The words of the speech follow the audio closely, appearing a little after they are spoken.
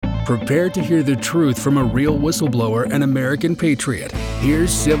Prepare to hear the truth from a real whistleblower and American patriot.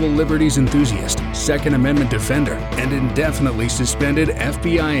 Here's civil liberties enthusiast, Second Amendment defender, and indefinitely suspended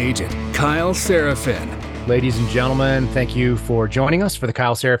FBI agent, Kyle Seraphin. Ladies and gentlemen, thank you for joining us for the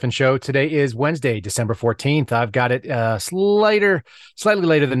Kyle Seraphin Show. Today is Wednesday, December 14th. I've got it slightly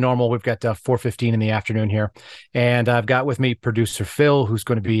later than normal. We've got 4:15 in the afternoon here. And I've got with me producer Phil, who's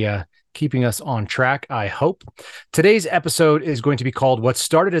going to be keeping us on track, I hope. Today's episode is going to be called What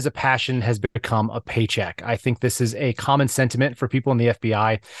Started as a Passion Has Become a Paycheck. I think this is a common sentiment for people in the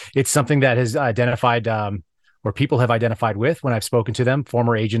FBI. It's something that has identified or people have identified with when I've spoken to them,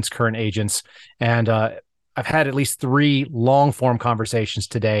 former agents, current agents, and I've had at least 3 long-form conversations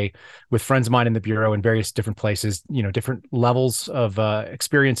today with friends of mine in the Bureau in various different places, different levels of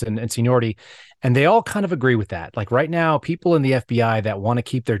experience and seniority. And they all kind of agree with that. Like right now, people in the FBI that want to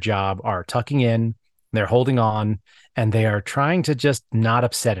keep their job are tucking in, they're holding on, and they are trying to just not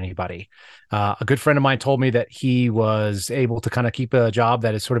upset anybody. A good friend of mine told me that he was able to kind of keep a job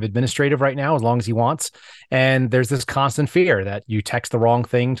that is sort of administrative right now, as long as he wants. And there's this constant fear that you text the wrong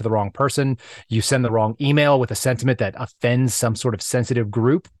thing to the wrong person, you send the wrong email with a sentiment that offends some sort of sensitive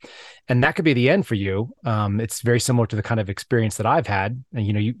group, and that could be the end for you. It's very similar to the kind of experience that I've had. And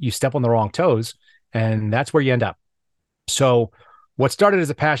you step on the wrong toes, and that's where you end up. So what started as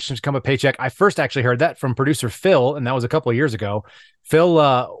a passion has become a paycheck. I first actually heard that from producer Phil, and that was a couple of years ago.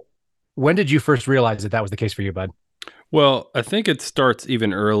 Phil, when did you first realize that was the case for you, bud? Well, I think it starts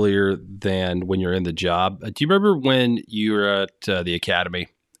even earlier than when you're in the job. Do you remember when you were at the academy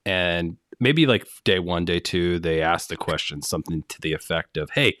and maybe like day 1, day 2, they asked a question, something to the effect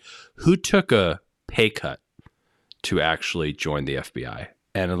of, hey, who took a pay cut to actually join the FBI?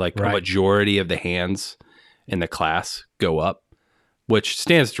 And like a majority of the hands in the class go up, which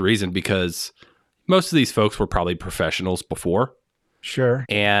stands to reason because most of these folks were probably professionals before. Sure.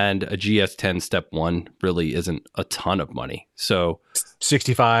 And a GS-10 step 1 really isn't a ton of money. So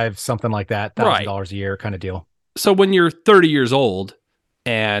 65, something like that, $1,000 a year kind of deal. So when you're 30 years old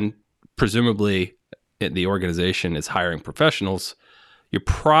and presumably the organization is hiring professionals, you're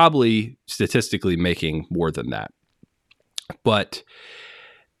probably statistically making more than that. But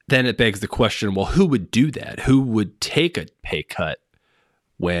then it begs the question, well, who would do that? Who would take a pay cut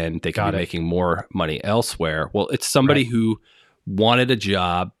when they could be making more money elsewhere? Well, it's somebody who wanted a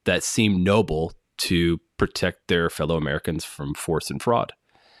job that seemed noble to protect their fellow Americans from force and fraud.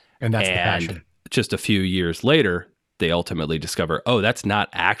 And that's the passion. Just a few years later, they ultimately discover, oh, that's not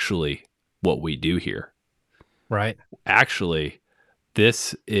actually what we do here. Right. Actually,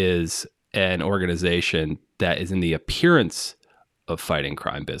 this is an organization that is in the appearance of fighting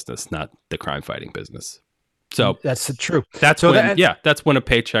crime business, not the crime fighting business. So that's true. That's when a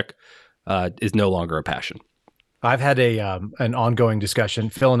paycheck is no longer a passion. I've had an ongoing discussion.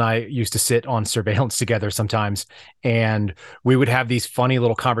 Phil and I used to sit on surveillance together sometimes, and we would have these funny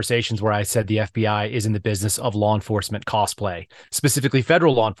little conversations where I said the FBI is in the business of law enforcement cosplay, specifically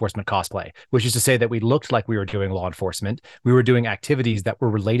federal law enforcement cosplay, which is to say that we looked like we were doing law enforcement. We were doing activities that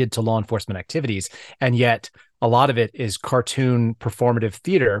were related to law enforcement activities, and yet a lot of it is cartoon performative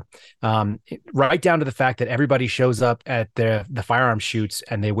theater, right down to the fact that everybody shows up at the firearm shoots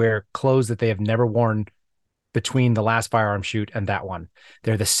and they wear clothes that they have never worn between the last firearm shoot and that one.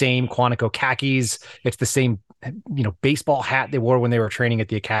 They're the same Quantico khakis. It's the same, baseball hat they wore when they were training at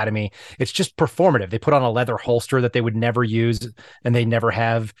the academy. It's just performative. They put on a leather holster that they would never use and they never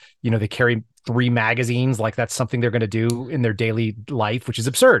have. They carry 3 magazines, like that's something they're going to do in their daily life, which is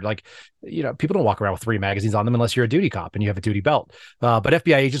absurd. Like, people don't walk around with 3 magazines on them unless you're a duty cop and you have a duty belt. But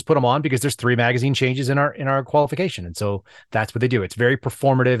FBI agents put them on because there's 3 magazine changes in our qualification. And so that's what they do. It's very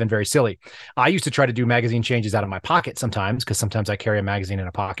performative and very silly. I used to try to do magazine changes out of my pocket sometimes, because sometimes I carry a magazine in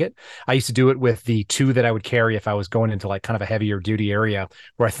a pocket. I used to do it with the 2 that I would carry if I was going into like kind of a heavier duty area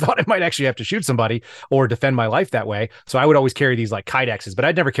where I thought I might actually have to shoot somebody or defend my life that way. So I would always carry these like Kydexes, but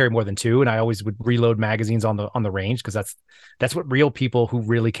I'd never carry more than 2. And I always would reload magazines on the range, because that's what real people who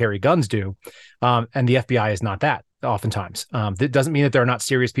really carry guns do. And the FBI is not that oftentimes. That doesn't mean that there are not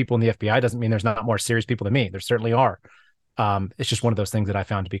serious people in the FBI. Doesn't mean there's not more serious people than me. There certainly are. It's just one of those things that I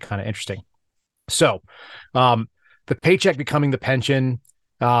found to be kind of interesting. So the paycheck becoming the pension,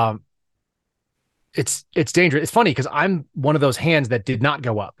 it's dangerous. It's funny because I'm one of those hands that did not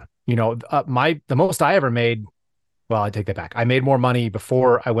go up. The most I ever made, well, I take that back. I made more money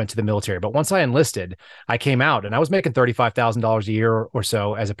before I went to the military, but once I enlisted, I came out and I was making $35,000 a year or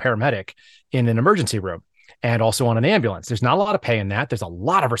so as a paramedic in an emergency room and also on an ambulance. There's not a lot of pay in that. There's a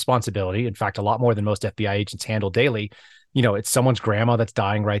lot of responsibility. In fact, a lot more than most FBI agents handle daily. it's someone's grandma that's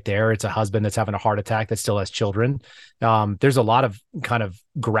dying right there. It's a husband that's having a heart attack that still has children. There's a lot of kind of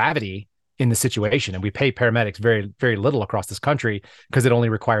gravity in the situation, and we pay paramedics very, very little across this country because it only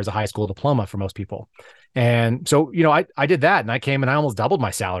requires a high school diploma for most people. And so, I did that, and I came and I almost doubled my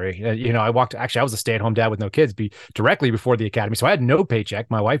salary. I was a stay-at-home dad with no kids directly before the academy. So I had no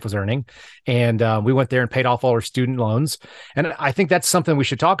paycheck. My wife was earning, and we went there and paid off all our student loans. And I think that's something we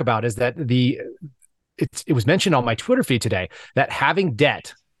should talk about, is that it was mentioned on my Twitter feed today that having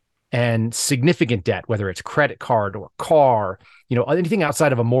debt and significant debt, whether it's credit card or car, anything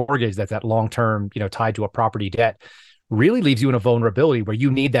outside of a mortgage that's that long-term, tied to a property debt, really leaves you in a vulnerability where you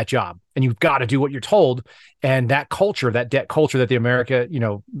need that job and you've got to do what you're told. And that culture, that debt culture that the America,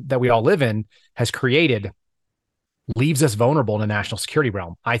 that we all live in has created, leaves us vulnerable in the national security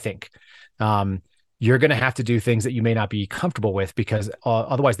realm, I think. You're going to have to do things that you may not be comfortable with, because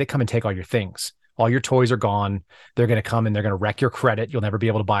otherwise they come and take all your things. All your toys are gone. They're going to come and they're going to wreck your credit. You'll never be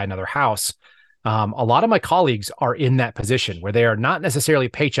able to buy another house. A lot of my colleagues are in that position where they are not necessarily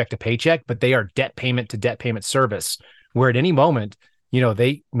paycheck to paycheck, but they are debt payment to debt payment service, where at any moment,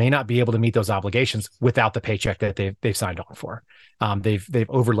 they may not be able to meet those obligations without the paycheck that they've signed on for. They've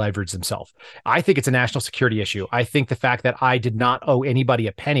over leveraged themselves. I think it's a national security issue. I think the fact that I did not owe anybody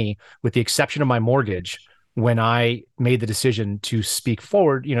a penny, with the exception of my mortgage, when I made the decision to speak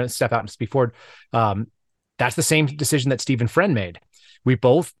forward, step out and speak forward, that's the same decision that Stephen Friend made. We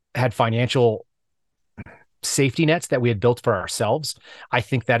both had financial safety nets that we had built for ourselves. I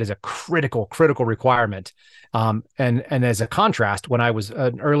think that is a critical requirement. And as a contrast, when I was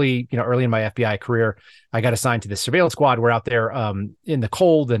early in my FBI career, I got assigned to the surveillance squad. We're out there in the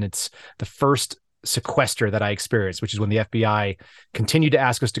cold, and it's the first sequester that I experienced, which is when the FBI continued to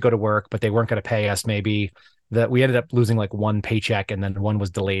ask us to go to work, but they weren't going to pay us. Maybe that we ended up losing like one paycheck, and then one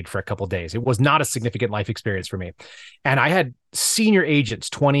was delayed for a couple of days. It was not a significant life experience for me. And I had senior agents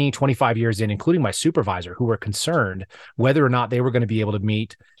 20, 25 years in, including my supervisor, who were concerned whether or not they were going to be able to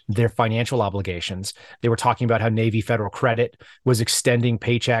meet their financial obligations. They were talking about how Navy Federal Credit was extending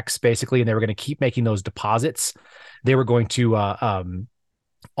paychecks basically, and they were going to keep making those deposits. They were going to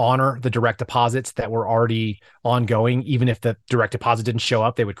honor the direct deposits that were already ongoing. Even if the direct deposit didn't show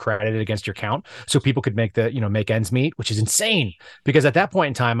up, they would credit it against your account so people could make make ends meet, which is insane, because at that point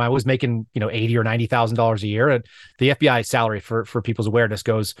in time I was making $80,000 or $90,000 a year. And the FBI salary, for people's awareness,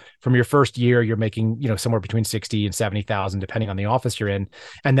 goes from your first year you're making somewhere between 60 and 70,000 depending on the office you're in,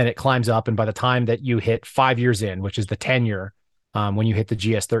 and then it climbs up, and by the time that you hit 5 years in, which is the tenure, when you hit the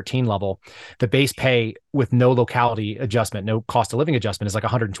GS-13 level, the base pay with no locality adjustment, no cost of living adjustment, is like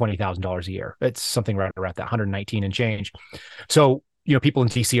 $120,000 a year. It's something right around that, 119 and change. So, people in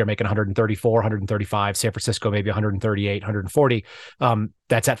DC are making 134, 135, San Francisco, maybe 138, 140.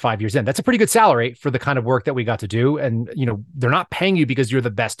 That's at 5 years in. That's a pretty good salary for the kind of work that we got to do. And, they're not paying you because you're the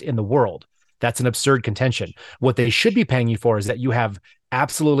best in the world. That's an absurd contention. What they should be paying you for is that you have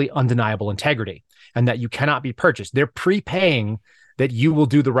absolutely undeniable integrity, and that you cannot be purchased. They're prepaying that you will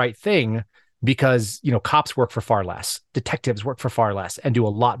do the right thing because, cops work for far less, detectives work for far less, and do a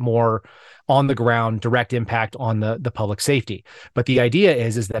lot more on the ground direct impact on the public safety. But the idea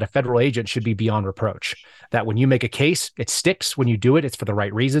is that a federal agent should be beyond reproach, that when you make a case, it sticks. When you do it, it's for the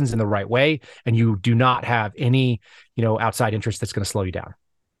right reasons in the right way, and you do not have any, outside interest that's going to slow you down.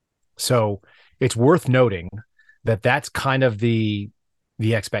 So it's worth noting that that's kind of the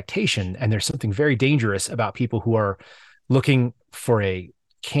expectation. And there's something very dangerous about people who are looking for a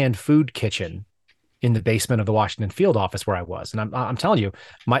canned food kitchen in the basement of the Washington field office where I was. And I'm telling you,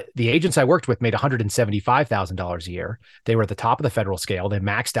 the agents I worked with made $175,000 a year. They were at the top of the federal scale. They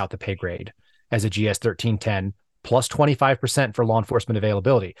maxed out the pay grade as a GS 1310 plus 25% for law enforcement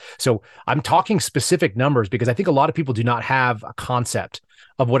availability. So I'm talking specific numbers because I think a lot of people do not have a concept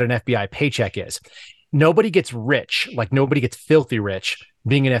of what an FBI paycheck is. Nobody gets rich, like nobody gets filthy rich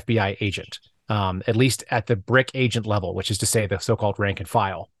being an FBI agent, at least at the brick agent level, which is to say the so-called rank and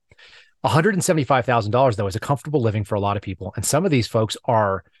file. $175,000, though, is a comfortable living for a lot of people. And some of these folks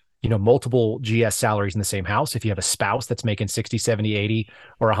are, multiple GS salaries in the same house. If you have a spouse that's making 60, 70, 80,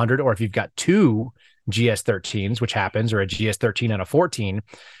 or 100, or if you've got two GS 13s, which happens, or a GS 13 and a 14,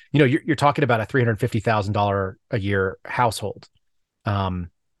 you're talking about a $350,000 a year household.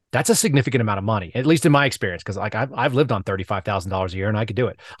 That's a significant amount of money, at least in my experience, because I've lived on $35,000 a year and I could do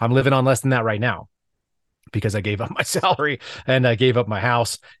it. I'm living on less than that right now because I gave up my salary and I gave up my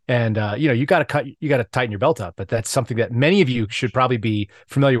house. And you got to tighten your belt up. But that's something that many of you should probably be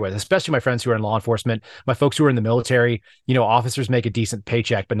familiar with, especially my friends who are in law enforcement, my folks who are in the military. Officers make a decent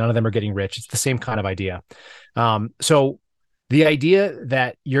paycheck, but none of them are getting rich. It's the same kind of idea. So the idea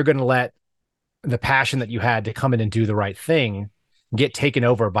that you're going to let the passion that you had to come in and do the right thing get taken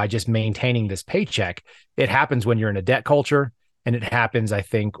over by just maintaining this paycheck. It happens when you're in a debt culture, and it happens, I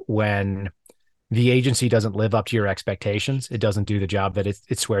think, when the agency doesn't live up to your expectations. It doesn't do the job that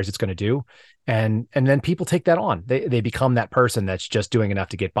it swears it's going to do. And then people take that on. They become that person that's just doing enough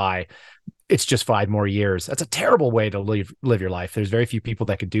to get by. It's just 5 more years. That's a terrible way to live your life. There's very few people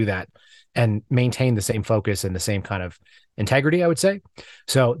that could do that and maintain the same focus and the same kind of integrity, I would say.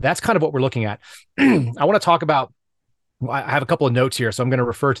 So that's kind of what we're looking at. I want to talk about, I have a couple of notes here, so I'm going to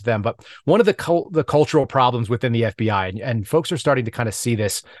refer to them. But one of the cultural problems within the FBI, and folks are starting to kind of see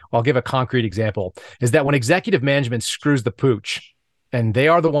this, I'll give a concrete example, is that when executive management screws the pooch, and they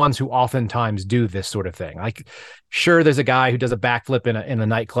are the ones who oftentimes do this sort of thing. Like, sure, there's a guy who does a backflip in a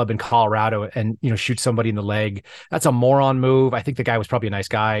nightclub in Colorado and, shoots somebody in the leg. That's a moron move. I think the guy was probably a nice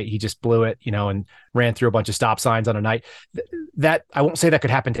guy. He just blew it, and ran through a bunch of stop signs on a night. That, I won't say that could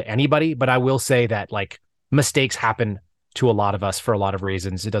happen to anybody, but I will say that, like, mistakes happen to a lot of us for a lot of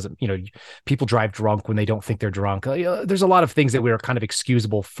reasons. It doesn't, people drive drunk when they don't think they're drunk. There's a lot of things that we are kind of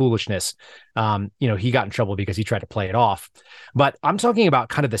excusable foolishness. He got in trouble because he tried to play it off. But I'm talking about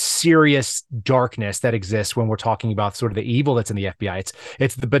kind of the serious darkness that exists when we're talking about sort of the evil that's in the FBI.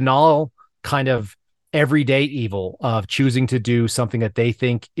 It's the banal kind of everyday evil of choosing to do something that they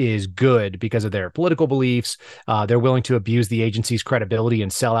think is good because of their political beliefs. They're willing to abuse the agency's credibility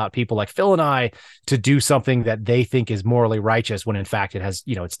and sell out people like Phil and I to do something that they think is morally righteous when in fact it has,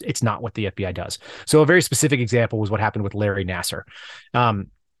 it's not what the FBI does. So a very specific example was what happened with Larry Nassar. I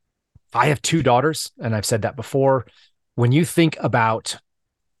have 2 daughters, and I've said that before. When you think about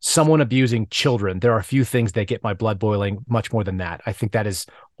someone abusing children, there are a few things that get my blood boiling much more than that. I think that is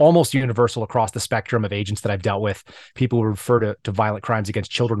almost universal across the spectrum of agents that I've dealt with. People refer to violent crimes against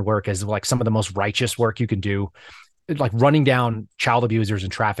children work as like some of the most righteous work you can do. Like running down child abusers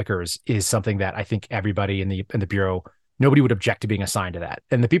and traffickers is something that I think everybody in the Bureau, nobody would object to being assigned to that.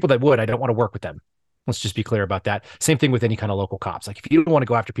 And the people that would, I don't want to work with them. Let's just be clear about that. Same thing with any kind of local cops. Like, if you don't want to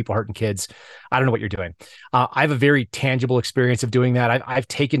go after people hurting kids, I don't know what you're doing. I have a very tangible experience of doing that. I've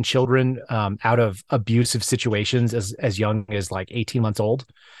taken children out of abusive situations as young as like 18 months old.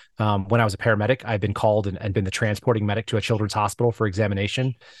 When I was a paramedic, I've been called and been the transporting medic to a children's hospital for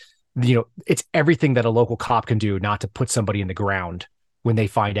examination. It's everything that a local cop can do not to put somebody in the ground when they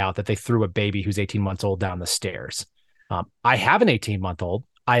find out that they threw a baby who's 18 months old down the stairs. I have an 18-month-old.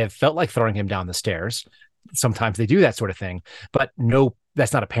 I have felt like throwing him down the stairs. Sometimes they do that sort of thing, but no,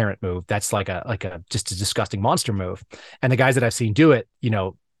 that's not a parent move. That's like a just a disgusting monster move. And the guys that I've seen do it,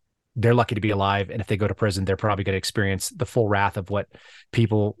 they're lucky to be alive. And if they go to prison, they're probably going to experience the full wrath of what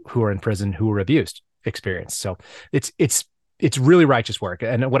people who are in prison who were abused experience. So it's really righteous work.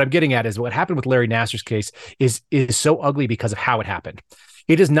 And what I'm getting at is what happened with Larry Nassar's case is so ugly because of how it happened.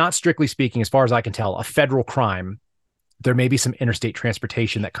 It is not, strictly speaking, as far as I can tell, a federal crime. There may be some interstate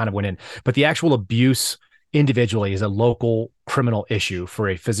transportation that kind of went in, but the actual abuse individually is a local criminal issue for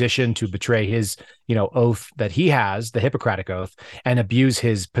a physician to betray his, oath that he has, the Hippocratic Oath, and abuse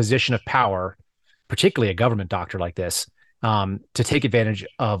his position of power, particularly a government doctor like this, to take advantage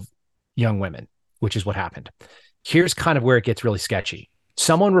of young women, which is what happened. Here's kind of where it gets really sketchy.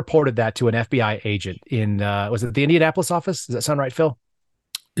 Someone reported that to an FBI agent in, was it the Indianapolis office? Does that sound right, Phil?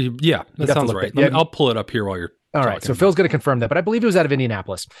 Yeah, that sounds right. I'll pull it up here while you're all right. So Phil's going to confirm that, but I believe it was out of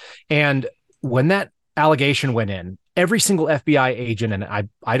Indianapolis. And when that allegation went in, every single FBI agent, and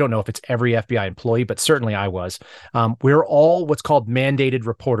I don't know if it's every FBI employee, but certainly I was, we're all what's called mandated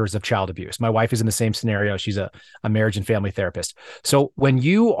reporters of child abuse. My wife is in the same scenario. She's a marriage and family therapist. So when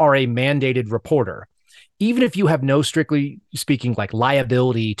you are a mandated reporter, even if you have no, strictly speaking, like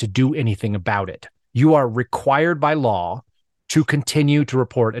liability to do anything about it, you are required by law to continue to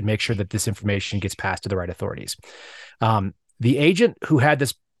report and make sure that this information gets passed to the right authorities. The agent who had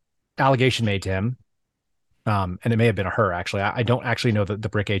this allegation made to him, and it may have been a her, actually. I don't actually know the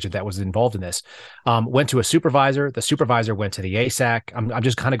BRIC agent that was involved in this, went to a supervisor. The supervisor went to the ASAC. I'm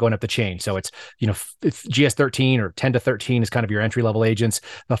just kind of going up the chain. So it's GS 13 or 10 to 13 is kind of your entry level agents.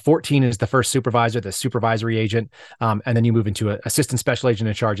 The 14 is the first supervisor, the supervisory agent. And then you move into an assistant special agent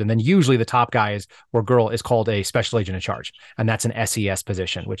in charge. And then usually the top guy or girl is called a special agent in charge. And that's an SES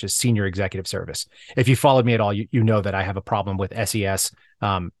position, which is senior executive service. If you followed me at all, you know that I have a problem with SES.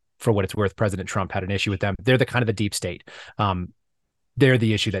 For what it's worth, President Trump had an issue with them. They're the kind of the deep state. They're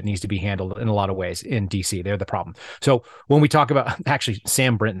the issue that needs to be handled in a lot of ways in DC. They're the problem. So when we talk about actually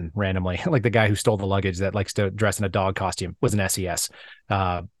Sam Brinton randomly, like the guy who stole the luggage that likes to dress in a dog costume, was an SES.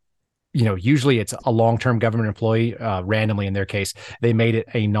 Usually it's a long-term government employee. Randomly in their case, they made it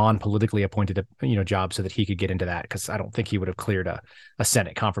a non-politically appointed, job so that he could get into that, because I don't think he would have cleared a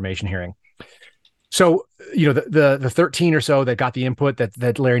Senate confirmation hearing. So, the 13 or so that got the input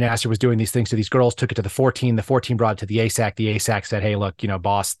that Larry Nassar was doing these things to these girls took it to the 14. The 14 brought it to the ASAC. The ASAC said, "Hey, look,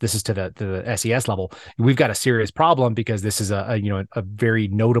 boss, this is to the SES level. We've got a serious problem because this is a very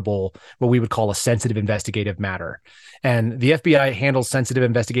notable, what we would call a sensitive investigative matter." And the FBI handles sensitive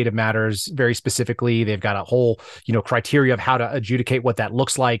investigative matters very specifically. They've got a whole, criteria of how to adjudicate what that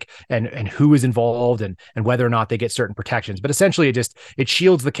looks like and who is involved and whether or not they get certain protections. But essentially, it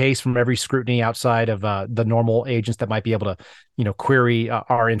shields the case from every scrutiny outside of the normal agents that might be able to, query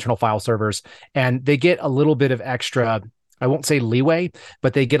our internal file servers. And they get a little bit of extra, I won't say leeway,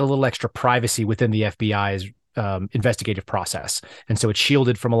 but they get a little extra privacy within the FBI's investigative process. And so it's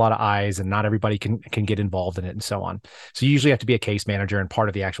shielded from a lot of eyes and not everybody can get involved in it and so on. So you usually have to be a case manager and part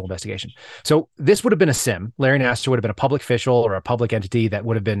of the actual investigation. So this would have been a SIM. Larry Nassar would have been a public official or a public entity that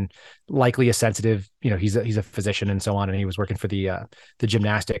would have been likely a sensitive, he's a physician and so on. And he was working for the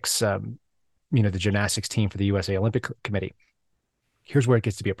gymnastics, the gymnastics team for the USA Olympic Committee. Here's where it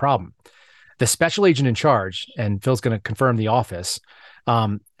gets to be a problem. The special agent in charge, and Phil's going to confirm the office,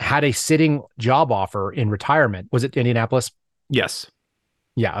 had a sitting job offer in retirement. Was it Indianapolis? Yes.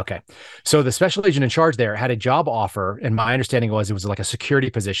 Yeah. Okay. So the special agent in charge there had a job offer. And my understanding was it was like a security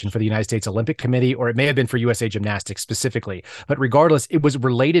position for the United States Olympic Committee, or it may have been for USA Gymnastics specifically. But regardless, it was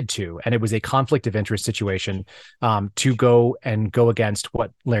related to, and it was a conflict of interest situation to go against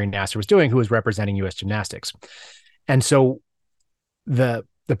what Larry Nassar was doing, who was representing US Gymnastics. And so the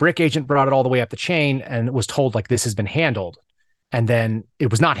BRIC agent brought it all the way up the chain and was told, like, this has been handled. And then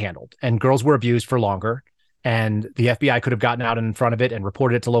it was not handled, and girls were abused for longer. And the FBI could have gotten out in front of it and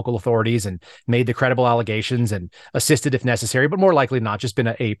reported it to local authorities and made the credible allegations and assisted if necessary, but more likely not, just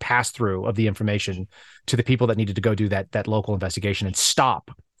been a pass-through of the information to the people that needed to go do that local investigation and stop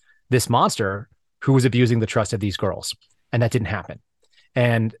this monster who was abusing the trust of these girls. And that didn't happen.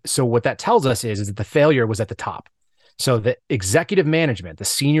 And so what that tells us is that the failure was at the top. So the executive management, the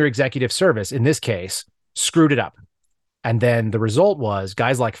senior executive service in this case, screwed it up. And then the result was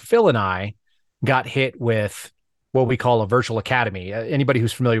guys like Phil and I got hit with what we call a virtual academy. Anybody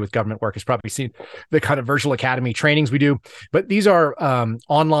who's familiar with government work has probably seen the kind of virtual academy trainings we do. But these are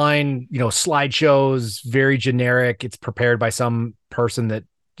online, slideshows, very generic. It's prepared by some person that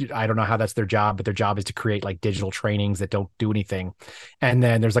I don't know how that's their job, but their job is to create like digital trainings that don't do anything. And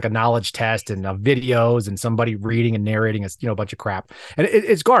then there's like a knowledge test and videos and somebody reading and narrating a bunch of crap. And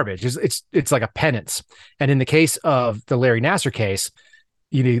it's garbage. It's like a penance. And in the case of the Larry Nassar case,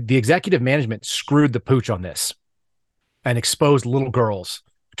 the executive management screwed the pooch on this and exposed little girls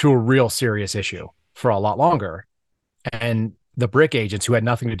to a real serious issue for a lot longer. And the BRIC agents who had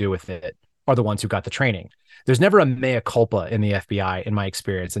nothing to do with it are the ones who got the training. There's never a mea culpa in the FBI, in my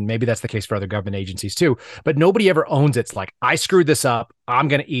experience, and maybe that's the case for other government agencies too, but nobody ever owns it. It's like, I screwed this up. I'm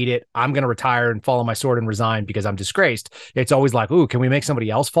going to eat it. I'm going to retire and follow my sword and resign because I'm disgraced. It's always like, ooh, can we make somebody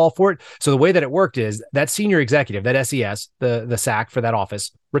else fall for it? So the way that it worked is that senior executive, that SES, the SAC for that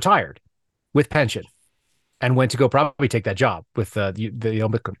office, retired with pension and went to go probably take that job with the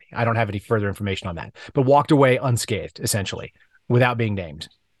Olympic Committee. I don't have any further information on that, but walked away unscathed, essentially, without being named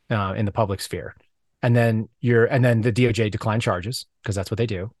in the public sphere. And then the DOJ declined charges because that's what they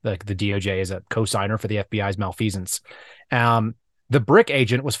do. Like the DOJ is a co-signer for the FBI's malfeasance. The BRIC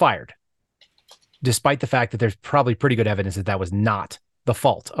agent was fired, despite the fact that there's probably pretty good evidence that was not the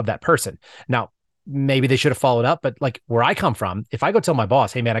fault of that person. Now, maybe they should have followed up, but like where I come from, if I go tell my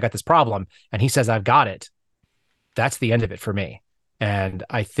boss, hey man, I got this problem, and he says I've got it, that's the end of it for me. And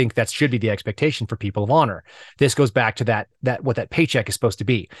I think that should be the expectation for people of honor. This goes back to that what that paycheck is supposed to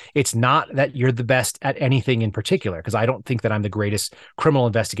be. It's not that you're the best at anything in particular, because I don't think that I'm the greatest criminal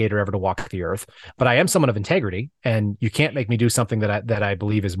investigator ever to walk the earth, but I am someone of integrity, and you can't make me do something that I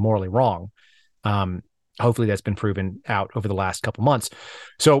believe is morally wrong. Hopefully that's been proven out over the last couple months.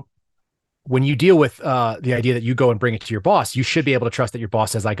 So when you deal with the idea that you go and bring it to your boss, you should be able to trust that your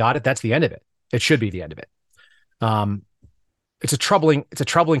boss says, I got it. That's the end of it. It should be the end of it. It's a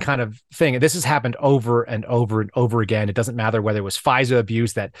troubling kind of thing. This has happened over and over and over again. It doesn't matter whether it was FISA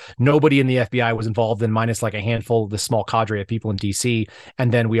abuse that nobody in the FBI was involved in, minus like a handful, the small cadre of people in DC.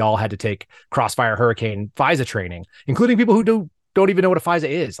 And then we all had to take Crossfire Hurricane FISA training, including people who don't even know what a FISA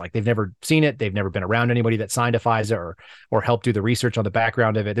is. Like they've never seen it. They've never been around anybody that signed a FISA or helped do the research on the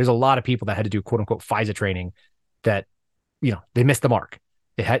background of it. There's a lot of people that had to do quote unquote FISA training that, they missed the mark.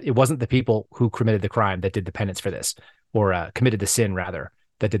 It wasn't the people who committed the crime that did the penance for this, or committed the sin rather,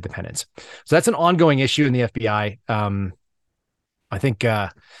 that did the penance. So that's an ongoing issue in the FBI. I think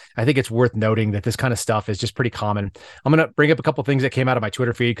it's worth noting that this kind of stuff is just pretty common. I'm going to bring up a couple of things that came out of my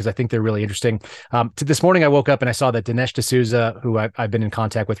Twitter feed because I think they're really interesting. This morning, I woke up and I saw that Dinesh D'Souza, who I've been in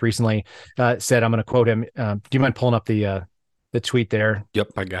contact with recently, said, I'm going to quote him. Do you mind pulling up the tweet there?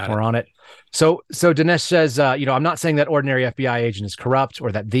 Yep, I got it. We're on it. So Dinesh says, I'm not saying that ordinary FBI agent is corrupt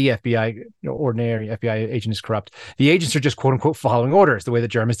or that the ordinary FBI agent is corrupt. The agents are just quote unquote following orders the way the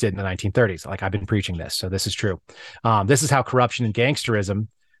Germans did in the 1930s. Like I've been preaching this. So this is true. This is how corruption and gangsterism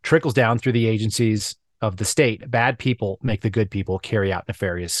trickles down through the agencies of the state. Bad people make the good people carry out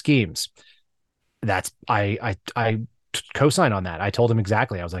nefarious schemes. I co-sign on that. I told him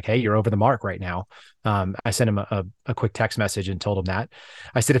exactly. I was like, hey, you're over the mark right now. I sent him a quick text message and told him that.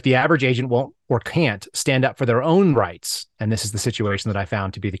 I said, if the average agent won't or can't stand up for their own rights, and this is the situation that I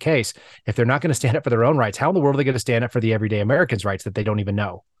found to be the case, if they're not going to stand up for their own rights, how in the world are they going to stand up for the everyday Americans' rights that they don't even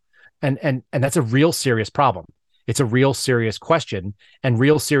know? And that's a real serious problem. It's a real serious question, and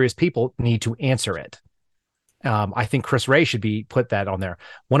real serious people need to answer it. I think Chris Ray should be put that on there.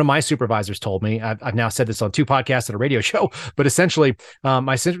 One of my supervisors told me, I've now said this on 2 podcasts and a radio show, but essentially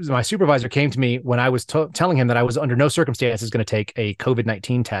my supervisor came to me when I was telling him that I was under no circumstances going to take a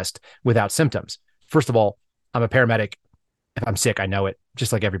COVID-19 test without symptoms. First of all, I'm a paramedic. If I'm sick, I know it,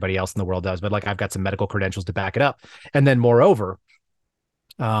 just like everybody else in the world does, but like I've got some medical credentials to back it up. And then moreover,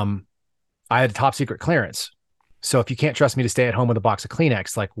 I had a top secret clearance. So if you can't trust me to stay at home with a box of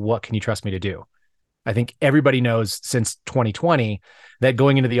Kleenex, like what can you trust me to do? I think everybody knows since 2020 that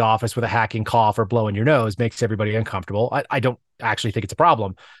going into the office with a hacking cough or blowing your nose makes everybody uncomfortable. I don't actually think it's a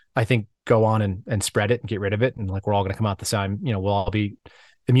problem. I think go on and spread it and get rid of it. And like, we're all going to come out the same, we'll all be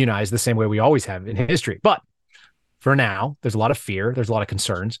immunized the same way we always have in history. But for now, there's a lot of fear. There's a lot of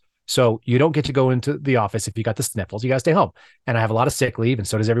concerns. So you don't get to go into the office if you got the sniffles. You got to stay home. And I have a lot of sick leave. And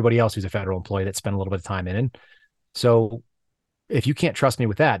so does everybody else who's a federal employee that spent a little bit of time in it. So if you can't trust me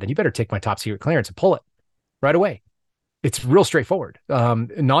with that, then you better take my top secret clearance and pull it right away. It's real straightforward,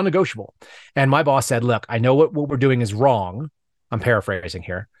 non-negotiable. And my boss said, look, I know what we're doing is wrong. I'm paraphrasing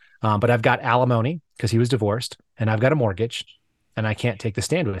here, but I've got alimony because he was divorced and I've got a mortgage and I can't take the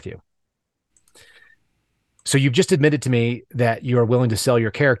stand with you. So you've just admitted to me that you are willing to sell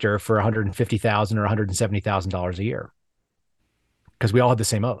your character for $150,000 or $170,000 a year because we all had the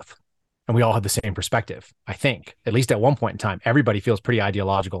same oath. And we all have the same perspective, I think, at least at one point in time. Everybody feels pretty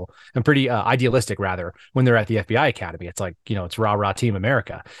ideological and pretty idealistic, rather, when they're at the FBI Academy. It's like, it's rah, rah, Team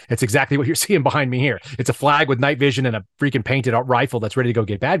America. It's exactly what you're seeing behind me here. It's a flag with night vision and a freaking painted out rifle that's ready to go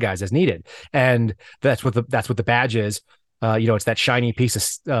get bad guys as needed. And that's what the badge is. It's that shiny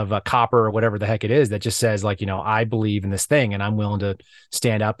piece of copper or whatever the heck it is that just says, like, I believe in this thing and I'm willing to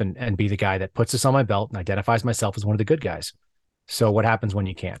stand up and be the guy that puts this on my belt and identifies myself as one of the good guys. So what happens when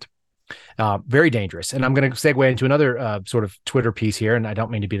you can't? Very dangerous. And I'm going to segue into another sort of Twitter piece here. And I don't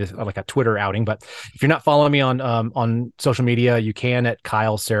mean to be like a Twitter outing, but if you're not following me on social media, you can at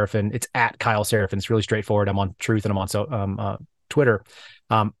Kyle Seraphin. It's at Kyle Seraphin. It's really straightforward. I'm on Truth and I'm on Twitter.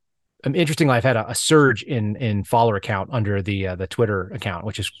 Interestingly, I've had a surge in follower count under the Twitter account,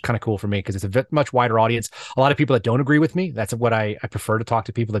 which is kind of cool for me because it's a much wider audience. A lot of people that don't agree with me. That's what I prefer, to talk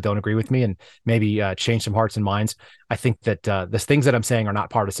to people that don't agree with me and maybe change some hearts and minds. I think that the things that I'm saying are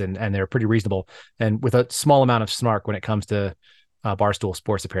not partisan and they're pretty reasonable and with a small amount of snark when it comes to Barstool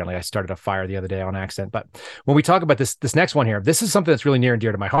Sports. Apparently, I started a fire the other day on accident. But when we talk about this next one here, this is something that's really near and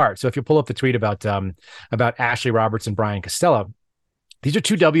dear to my heart. So if you pull up the tweet about Ashley Roberts and Brian Costello. These are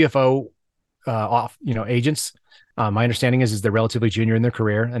 2 WFO agents. My understanding is they're relatively junior in their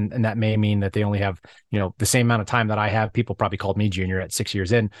career, and that may mean that they only have the same amount of time that I have. People probably called me junior at 6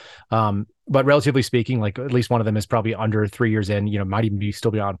 years in, but relatively speaking, like at least one of them is probably under 3 years in. Might even still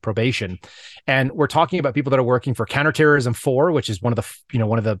be on probation. And we're talking about people that are working for Counterterrorism 4, which is one of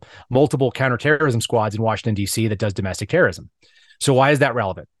the multiple counterterrorism squads in Washington D.C. that does domestic terrorism. So why is that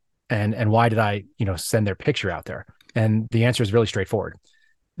relevant? And why did I send their picture out there? And the answer is really straightforward.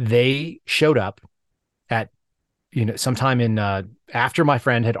 They showed up at, sometime in after my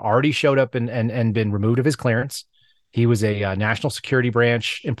friend had already showed up and been removed of his clearance. He was a National Security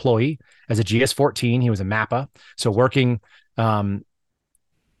Branch employee as a GS-14. He was a MAPA. So working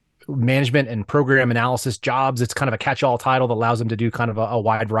management and program analysis jobs. It's kind of a catch-all title that allows him to do kind of a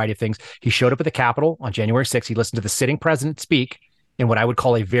wide variety of things. He showed up at the Capitol on January 6th. He listened to the sitting president speak in what I would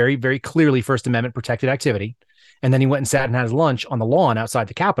call a very, very clearly First Amendment protected activity. And then he went and sat and had his lunch on the lawn outside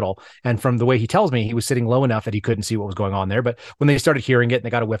the Capitol. And from the way he tells me, he was sitting low enough that he couldn't see what was going on there. But when they started hearing it and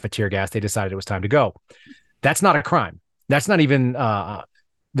they got a whiff of tear gas, they decided it was time to go. That's not a crime. That's not even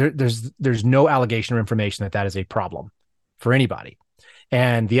there's no allegation or information that is a problem for anybody.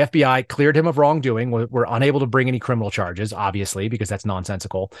 And the FBI cleared him of wrongdoing. We're unable to bring any criminal charges, obviously, because that's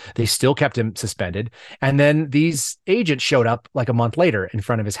nonsensical. They still kept him suspended. And then these agents showed up like a month later in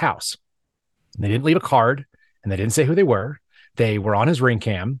front of his house. They didn't leave a card and they didn't say who they were. They were on his ring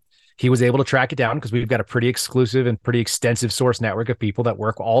cam. He was able to track it down because we've got a pretty exclusive and pretty extensive source network of people that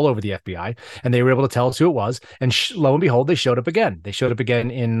work all over the FBI. And they were able to tell us who it was. And lo and behold, they showed up again. They showed up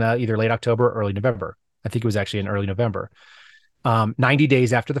again in either late October or early November. I think it was actually in early November. 90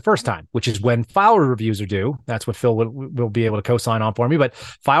 days after the first time, which is when file reviews are due. That's what Phil will be able to co-sign on for me. But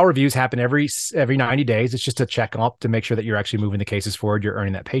file reviews happen every 90 days. It's just a check up to make sure that you're actually moving the cases forward. You're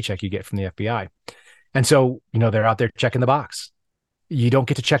earning that paycheck you get from the FBI. And so, they're out there checking the box. You don't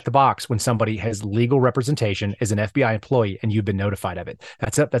get to check the box when somebody has legal representation as an FBI employee and you've been notified of it.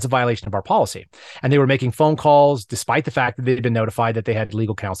 That's a violation of our policy. And they were making phone calls despite the fact that they'd been notified that they had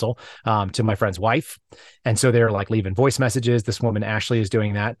legal counsel to my friend's wife. And so they're like leaving voice messages. This woman, Ashley, is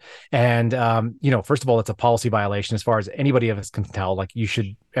doing that. And, first of all, it's a policy violation as far as anybody of us can tell. Like you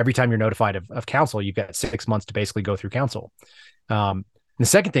should, every time you're notified of counsel, you've got 6 months to basically go through counsel. And the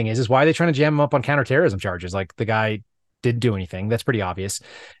second thing is why are they trying to jam him up on counterterrorism charges? Like the guy didn't do anything. That's pretty obvious.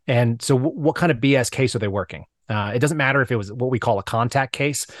 And so what kind of BS case are they working? It doesn't matter if it was what we call a contact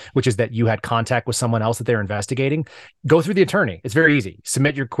case, which is that you had contact with someone else that they're investigating. Go through the attorney. It's very easy.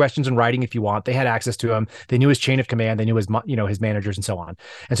 Submit your questions in writing if you want. They had access to him. They knew his chain of command. They knew his managers and so on.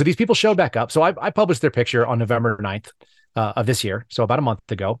 And so these people showed back up. So I published their picture on November 9th of this year. So about a month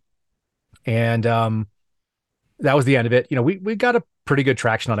ago. And that was the end of it. We got a pretty good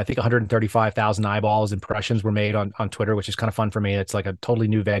traction on, I think 135,000 eyeballs, impressions were made on Twitter, which is kind of fun for me. It's like a totally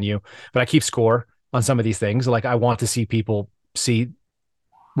new venue, but I keep score on some of these things. Like I want to see people see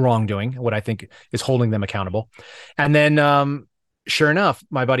wrongdoing, what I think is holding them accountable. And then, sure enough,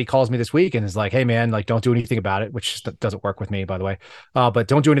 my buddy calls me this week and is like, hey man, like don't do anything about it, which doesn't work with me, by the way. But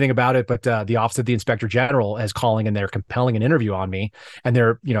don't do anything about it. But the Office of the Inspector General is calling and they're compelling an interview on me. And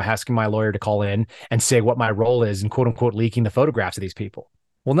they're, asking my lawyer to call in and say what my role is in quote unquote leaking the photographs of these people.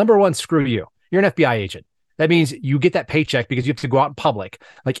 Well, number one, screw you. You're an FBI agent. That means you get that paycheck because you have to go out in public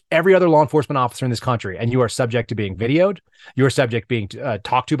like every other law enforcement officer in this country. And you are subject to being videoed. You are subject to being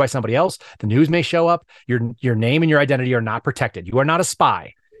talked to by somebody else. The news may show up. Your name and your identity are not protected. You are not a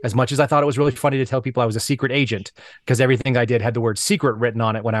spy. As much as I thought it was really funny to tell people I was a secret agent because everything I did had the word secret written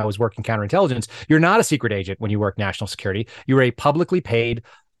on it when I was working counterintelligence. You're not a secret agent when you work national security. You're a publicly paid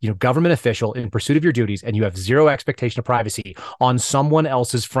government official in pursuit of your duties, and you have zero expectation of privacy on someone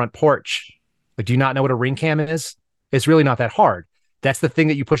else's front porch. Like, do you not know what a ring cam is? It's really not that hard. That's the thing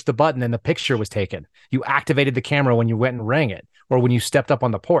that you push the button and the picture was taken. You activated the camera when you went and rang it or when you stepped up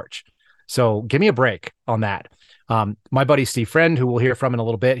on the porch. So give me a break on that. My buddy Steve Friend, who we'll hear from in a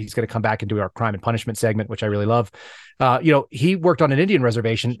little bit, he's going to come back and do our crime and punishment segment, which I really love. He worked on an Indian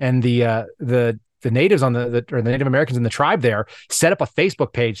reservation, and the natives on the Native Americans in the tribe there set up a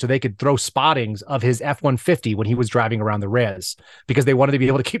Facebook page so they could throw spottings of his F-150 when he was driving around the res because they wanted to be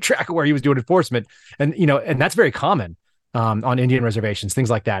able to keep track of where he was doing enforcement. And, and that's very common on Indian reservations. Things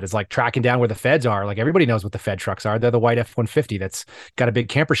like that is like tracking down where the feds are. Like everybody knows what the Fed trucks are. They're the white F-150 that's got a big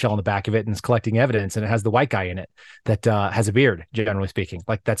camper shell in the back of it and is collecting evidence, and it has the white guy in it that has a beard, generally speaking.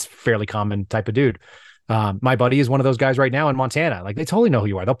 Like that's fairly common type of dude. My buddy is one of those guys right now in Montana. Like they totally know who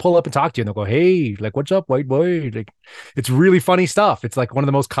you are. They'll pull up and talk to you and they'll go, hey, like, what's up, white boy? Like, it's really funny stuff. It's like one of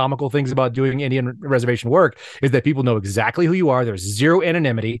the most comical things about doing Indian reservation work is that people know exactly who you are. There's zero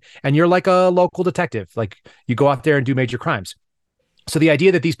anonymity and you're like a local detective. Like you go out there and do major crimes. So the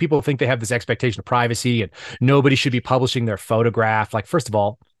idea that these people think they have this expectation of privacy and nobody should be publishing their photograph. Like, first of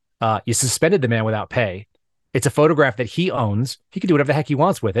all, you suspended the man without pay. It's a photograph that he owns. He can do whatever the heck he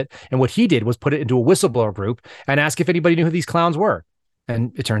wants with it. And what he did was put it into a whistleblower group and ask if anybody knew who these clowns were.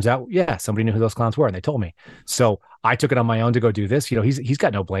 And it turns out, yeah, somebody knew who those clowns were. And they told me. So I took it on my own to go do this. He's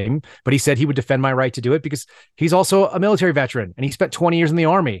got no blame, but he said he would defend my right to do it because he's also a military veteran and he spent 20 years in the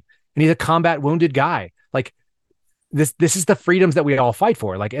Army and he's a combat wounded guy. Like this is the freedoms that we all fight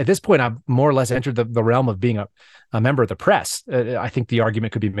for. Like at this point, I've more or less entered the realm of being a member of the press. I think the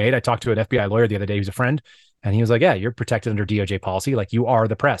argument could be made. I talked to an FBI lawyer the other day who's a friend. And he was like, yeah, you're protected under DOJ policy. Like you are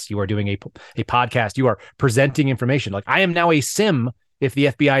the press. You are doing a podcast. You are presenting information. Like I am now a SIM if the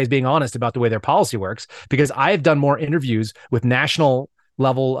FBI is being honest about the way their policy works, because I've done more interviews with national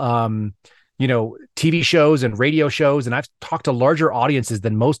level, TV shows and radio shows. And I've talked to larger audiences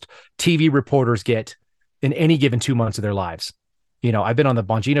than most TV reporters get in any given 2 months of their lives. I've been on the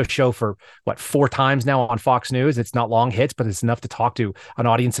Bongino show for 4 times now on Fox News. It's not long hits, but it's enough to talk to an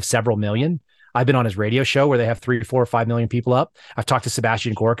audience of several million. I've been on his radio show where they have 3, 4, or 5 million people up. I've talked to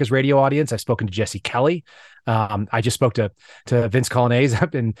Sebastian Gorka's radio audience. I've spoken to Jesse Kelly. I just spoke to Vince Colonnese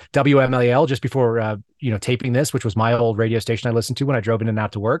up in WMLAL just before taping this, which was my old radio station I listened to when I drove in and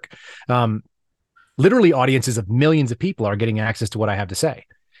out to work. Literally, audiences of millions of people are getting access to what I have to say,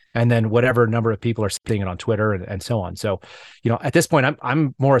 and then whatever number of people are seeing it on Twitter and so on. So, at this point,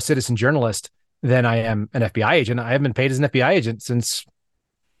 I'm more a citizen journalist than I am an FBI agent. I haven't been paid as an FBI agent since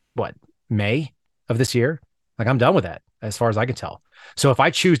May of this year. Like, I'm done with that as far as I can tell. So if I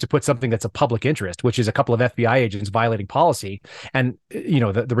choose to put something that's a public interest, which is a couple of FBI agents violating policy, and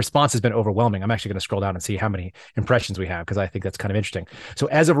the response has been overwhelming. I'm actually going to scroll down and see how many impressions we have, because I think that's kind of interesting. So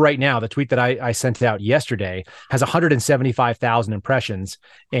as of right now, the tweet that I sent out yesterday has 175,000 impressions,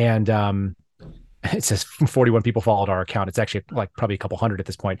 and it says 41 people followed our account. It's actually like probably a couple hundred at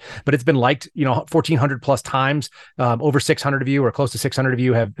this point, but it's been liked, 1,400 plus times. Over 600 of you, or close to 600 of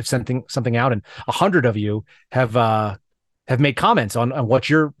you, have sent something out, and 100 of you have made comments on what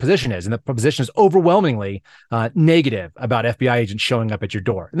your position is. And the position is overwhelmingly negative about FBI agents showing up at your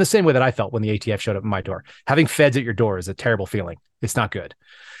door, in the same way that I felt when the ATF showed up at my door. Having feds at your door is a terrible feeling. It's not good.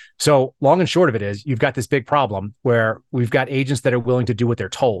 So long and short of it is, you've got this big problem where we've got agents that are willing to do what they're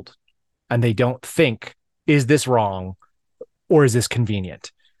told, and they don't think, is this wrong or is this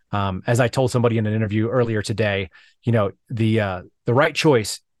convenient? As I told somebody in an interview earlier today, the right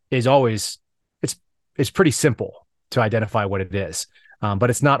choice is always, it's pretty simple to identify what it is, but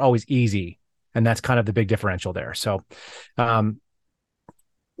it's not always easy. And that's kind of the big differential there. So I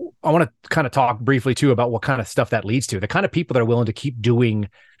want to kind of talk briefly too about what kind of stuff that leads to. The kind of people that are willing to keep doing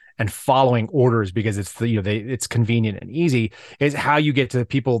and following orders because it's convenient and easy is how you get to the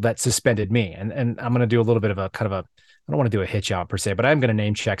people that suspended me. And I'm going to do a little bit of a kind of a, I don't want to do a hitch out per se, but I'm going to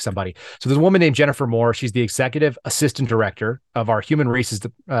name check somebody. So there's a woman named Jennifer Moore. She's the executive assistant director of our human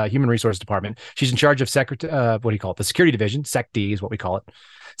resources department. She's in charge of the security division. SecD is what we call it.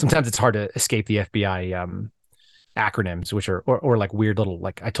 Sometimes it's hard to escape the FBI acronyms, which are or like weird little,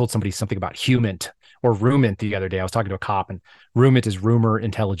 like I told somebody something about HUMINT or RUMINT the other day. I was talking to a cop, and RUMINT is rumor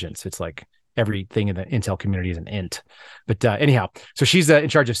intelligence. It's like everything in the intel community is an int. But anyhow, so she's in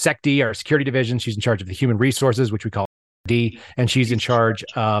charge of SecD, our security division. She's in charge of the human resources, which we call D, and she's in charge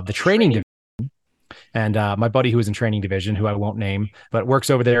of the training division. And my buddy who is in training division, who I won't name, but works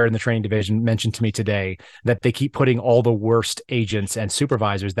over there in the training division, mentioned to me today that they keep putting all the worst agents and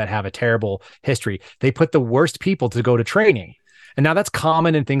supervisors that have a terrible history. They put the worst people to go to training. And now that's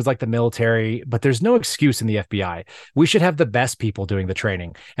common in things like the military, but there's no excuse in the FBI. We should have the best people doing the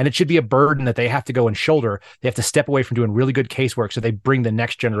training, and it should be a burden that they have to go and shoulder. They have to step away from doing really good casework so they bring the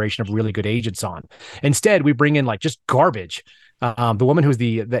next generation of really good agents on. Instead, we bring in like just garbage. The woman who's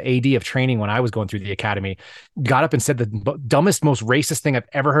the AD of training when I was going through the academy got up and said the dumbest, most racist thing I've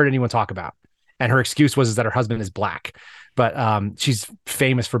ever heard anyone talk about. And her excuse was that her husband is black. But she's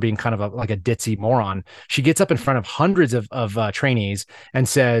famous for being kind of like a ditzy moron. She gets up in front of hundreds of trainees and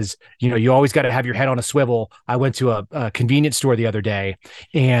says, you always got to have your head on a swivel. I went to a convenience store the other day,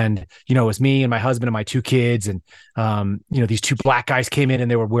 and, it was me and my husband and my 2 kids. And, these 2 black guys came in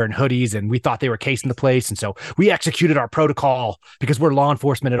and they were wearing hoodies, and we thought they were casing the place. And so we executed our protocol because we're law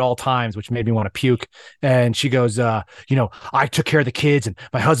enforcement at all times, which made me want to puke. And she goes, I took care of the kids, and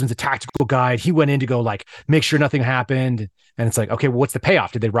my husband's a tactical guy. He went in to go like make sure nothing happened. And it's like, okay, well, what's the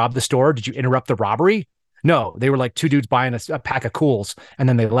payoff? Did they rob the store? Did you interrupt the robbery? No, they were like 2 dudes buying a pack of Cools, and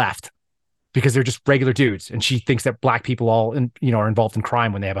then they left because they're just regular dudes. And she thinks that black people all are involved in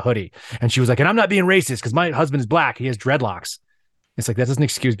crime when they have a hoodie. And she was like, and I'm not being racist because my husband is black. He has dreadlocks. It's like, that doesn't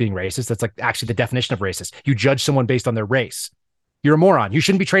excuse being racist. That's like actually the definition of racist. You judge someone based on their race. You're a moron. You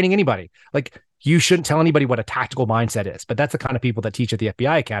shouldn't be training anybody. Like, you shouldn't tell anybody what a tactical mindset is. But that's the kind of people that teach at the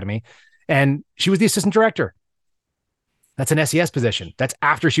FBI Academy. And she was the assistant director. That's an SES position. That's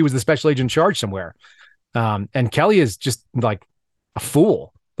after she was the special agent in charge somewhere. And Kelly is just like a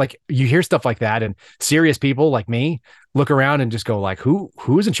fool. Like, you hear stuff like that, and serious people like me look around and just go like,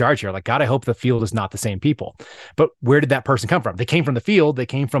 who's in charge here? Like, God, I hope the field is not the same people. But where did that person come from? They came from the field. They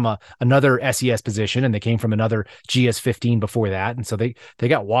came from another SES position, and they came from another GS-15 before that. And so they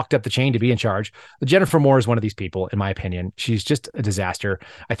got walked up the chain to be in charge. Jennifer Moore is one of these people, in my opinion. She's just a disaster.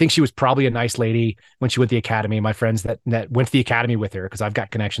 I think she was probably a nice lady when she went to the academy. My friends that went to the academy with her, because I've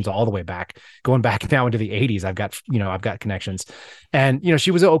got connections all the way back, going back now into the 80s. I've got connections. And,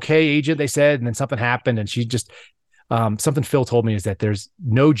 she was an okay agent, they said, and then something happened, and she just, something Phil told me is that there's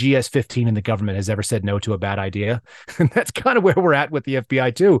no GS-15 in the government has ever said no to a bad idea. And that's kind of where we're at with the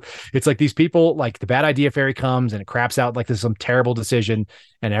FBI too. It's like these people, like the bad idea fairy comes and it craps out like there's some terrible decision,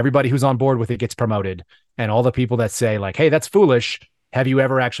 and everybody who's on board with it gets promoted. And all the people that say like, hey, that's foolish, Have you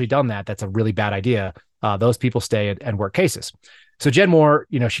ever actually done that? That's a really bad idea. Those people stay and work cases. So Jen Moore,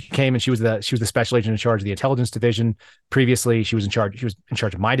 she came and she was the special agent in charge of the intelligence division. Previously, she was in charge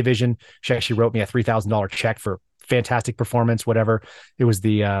of my division. She actually wrote me a $3,000 check for fantastic performance, whatever. It was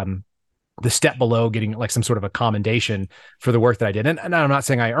the step below getting like some sort of a commendation for the work that I did. And I'm not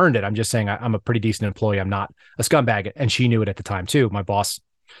saying I earned it. I'm just saying I'm a pretty decent employee. I'm not a scumbag. And she knew it at the time too. My boss,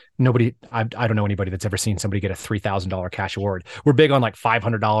 I don't know anybody that's ever seen somebody get a $3,000 cash award. We're big on like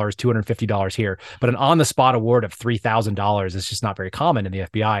 $500, $250 here, but an on the spot award of $3,000 is just not very common in the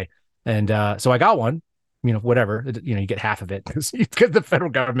FBI. And so I got one, whatever, you get half of it because the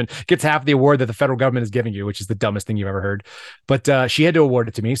federal government gets half the award that the federal government is giving you, which is the dumbest thing you've ever heard. But she had to award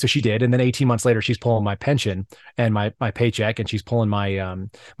it to me. So she did. And then 18 months later, she's pulling my pension and my paycheck, and she's pulling my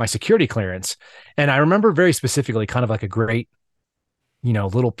security clearance. And I remember very specifically kind of like a great,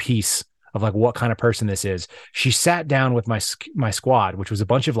 little piece of like what kind of person this is. She sat down with my squad, which was a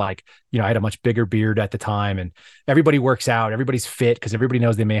bunch of like, I had a much bigger beard at the time, and everybody works out, everybody's fit because everybody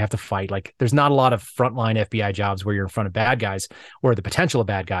knows they may have to fight. Like there's not a lot of frontline FBI jobs where you're in front of bad guys or the potential of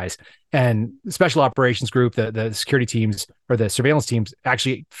bad guys. And the special operations group, the security teams or the surveillance teams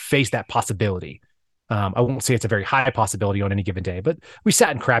actually face that possibility. I won't say it's a very high possibility on any given day, but we sat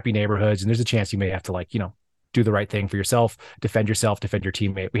in crappy neighborhoods and there's a chance you may have to like, do the right thing for yourself, defend your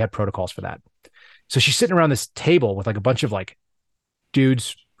teammate. We had protocols for that. So she's sitting around this table with like a bunch of like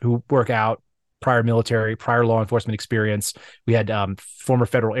dudes who work out, prior military, prior law enforcement experience. We had former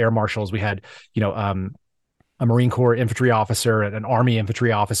federal air marshals. We had, a Marine Corps infantry officer and an Army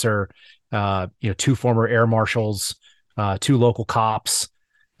infantry officer, 2 former air marshals, 2 local cops,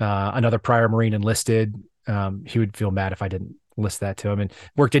 another prior Marine enlisted. He would feel mad if I didn't list that to him. And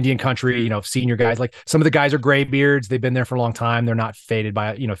worked Indian country, senior guys. Like some of the guys are gray beards. They've been there for a long time. They're not phased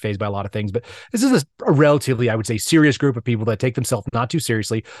by a lot of things. But this is a relatively, I would say, serious group of people that take themselves not too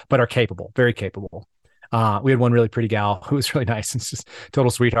seriously, but are capable, very capable. We had one really pretty gal who was really nice and just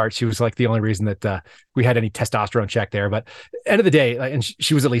total sweetheart. She was like the only reason that we had any testosterone check there. But end of the day, and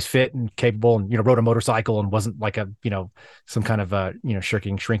she was at least fit and capable, and rode a motorcycle and wasn't like a some kind of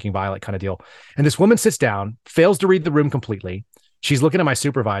shrinking violet kind of deal. And this woman sits down, fails to read the room completely. She's looking at my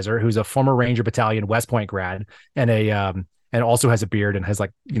supervisor, who's a former Ranger Battalion West Point grad and and also has a beard and has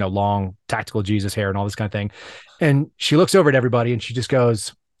like long tactical Jesus hair and all this kind of thing. And she looks over at everybody and she just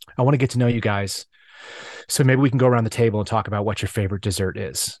goes, "I want to get to know you guys. So maybe we can go around the table and talk about what your favorite dessert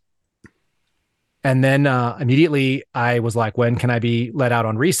is." And then immediately I was like, when can I be let out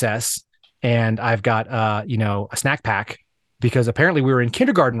on recess? And I've got, a snack pack, because apparently we were in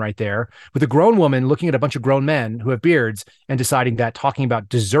kindergarten right there with a grown woman looking at a bunch of grown men who have beards and deciding that talking about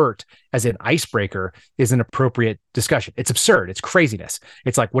dessert as an icebreaker is an appropriate discussion. It's absurd. It's craziness.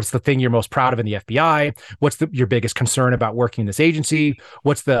 It's like, what's the thing you're most proud of in the FBI? What's your biggest concern about working in this agency?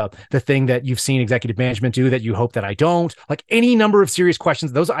 What's the thing that you've seen executive management do that you hope that I don't? Like any number of serious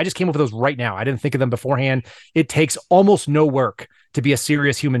questions. Those, I just came up with those right now. I didn't think of them beforehand. It takes almost no work to be a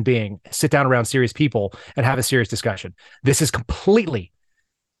serious human being, sit down around serious people and have a serious discussion. This is completely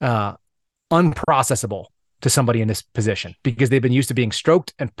unprocessable to somebody in this position because they've been used to being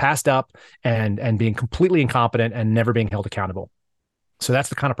stroked and passed up and being completely incompetent and never being held accountable. So that's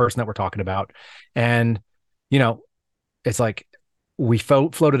the kind of person that we're talking about. And, it's like we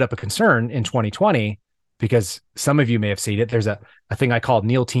floated up a concern in 2020 because some of you may have seen it. There's a thing I called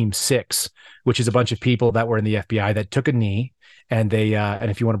Neil Team 6, which is a bunch of people that were in the FBI that took a knee. And they,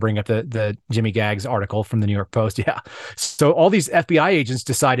 and if you want to bring up the Jimmy Gaggs article from the New York Post, yeah. So all these FBI agents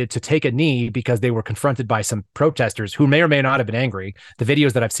decided to take a knee because they were confronted by some protesters who may or may not have been angry. The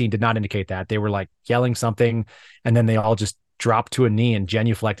videos that I've seen did not indicate that. They were like yelling something, and then they all just dropped to a knee and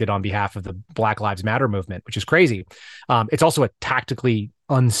genuflected on behalf of the Black Lives Matter movement, which is crazy. It's also a tactically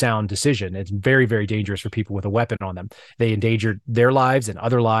unsound decision. It's very, very dangerous for people with a weapon on them. They endangered their lives and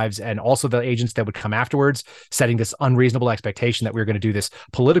other lives, and also the agents that would come afterwards, setting this unreasonable expectation that we were going to do this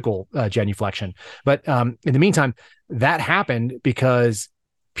political genuflection. But in the meantime, that happened because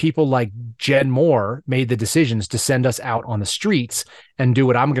people like Jen Moore made the decisions to send us out on the streets and do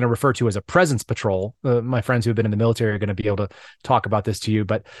what I'm going to refer to as a presence patrol. My friends who have been in the military are going to be able to talk about this to you,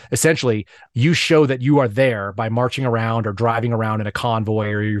 but essentially you show that you are there by marching around or driving around in a convoy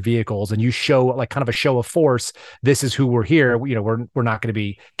or your vehicles, and you show like kind of a show of force. This is who we're here. We're not going to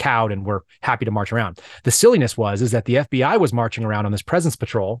be cowed, and we're happy to march around. The silliness is that the FBI was marching around on this presence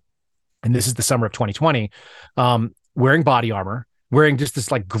patrol, and this is the summer of 2020, wearing body armor, wearing just this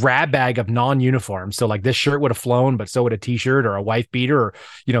like grab bag of non-uniform. So like this shirt would have flown, but so would a t-shirt or a wife beater or,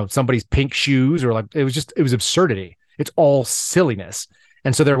 somebody's pink shoes, or like, it was absurdity. It's all silliness.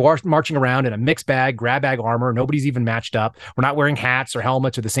 And so they're marching around in a mixed bag, grab bag armor. Nobody's even matched up. We're not wearing hats or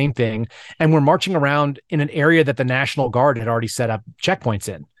helmets or the same thing. And we're marching around in an area that the National Guard had already set up checkpoints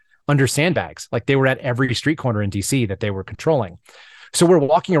in under sandbags. Like they were at every street corner in DC that they were controlling. So we're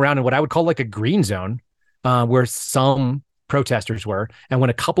walking around in what I would call like a green zone, where some protesters were. And when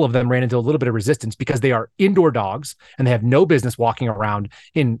a couple of them ran into a little bit of resistance because they are indoor dogs and they have no business walking around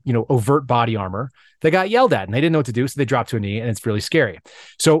in, overt body armor, they got yelled at and they didn't know what to do. So they dropped to a knee, and it's really scary.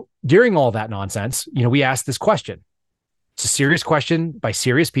 So during all that nonsense, we asked this question. It's a serious question by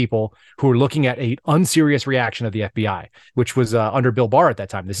serious people who are looking at an unserious reaction of the FBI, which was under Bill Barr at that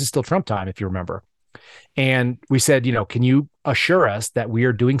time. This is still Trump time, if you remember. And we said, can you assure us that we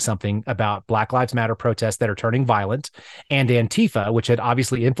are doing something about Black Lives Matter protests that are turning violent, and Antifa, which had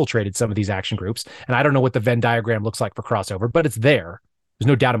obviously infiltrated some of these action groups? And I don't know what the Venn diagram looks like for crossover, but it's there. There's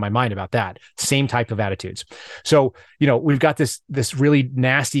no doubt in my mind about that. Same type of attitudes. So, we've got this really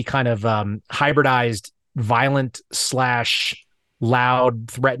nasty kind of hybridized, violent /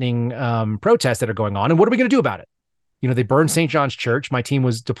 loud, threatening protests that are going on. And what are we going to do about it? They burned St. John's Church. My team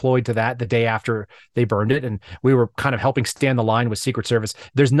was deployed to that the day after they burned it. And we were kind of helping stand the line with Secret Service.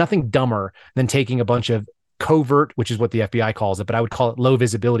 There's nothing dumber than taking a bunch of covert, which is what the FBI calls it, but I would call it low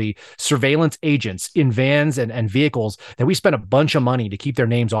visibility surveillance agents in vans and vehicles that we spent a bunch of money to keep their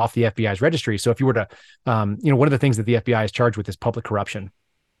names off the FBI's registry. So if you were to, one of the things that the FBI is charged with is public corruption.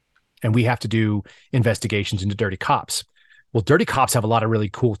 And we have to do investigations into dirty cops. Well, dirty cops have a lot of really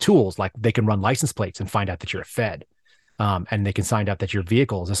cool tools, like they can run license plates and find out that you're a Fed. And they can find out that your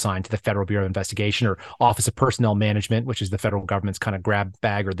vehicle is assigned to the Federal Bureau of Investigation or Office of Personnel Management, which is the federal government's kind of grab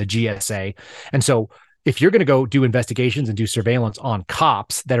bag, or the GSA. And so if you're going to go do investigations and do surveillance on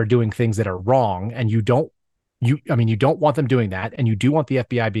cops that are doing things that are wrong, and you don't want them doing that, and you do want the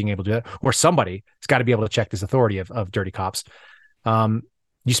FBI being able to do that, or somebody has got to be able to check this authority of dirty cops.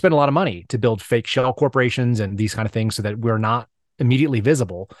 You spend a lot of money to build fake shell corporations and these kind of things so that we're not immediately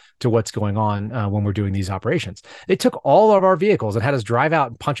visible to what's going on when we're doing these operations. They took all of our vehicles and had us drive out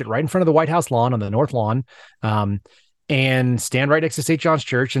and punch it right in front of the White House lawn, on the north lawn, and stand right next to St. John's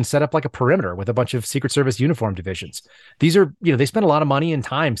Church and set up like a perimeter with a bunch of Secret Service uniform divisions. These are, they spent a lot of money and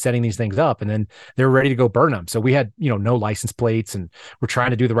time setting these things up, and then they're ready to go burn them. So we had, no license plates, and we're trying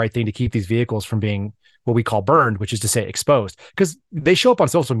to do the right thing to keep these vehicles from being what we call burned, which is to say exposed, because they show up on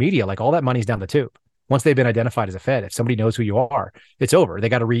social media like all that money's down the tube. Once they've been identified as a Fed, if somebody knows who you are, it's over. They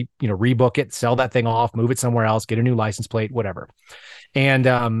got to rebook it, sell that thing off, move it somewhere else, get a new license plate, whatever.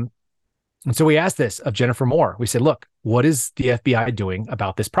 And so we asked this of Jennifer Moore. We said, look, what is the FBI doing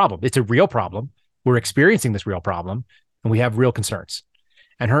about this problem? It's a real problem. We're experiencing this real problem, and we have real concerns.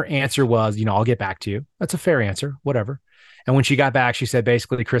 And her answer was, I'll get back to you. That's a fair answer, whatever. And when she got back, she said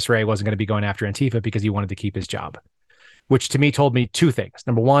basically Chris Wray wasn't going to be going after Antifa because he wanted to keep his job, which to me told me two things.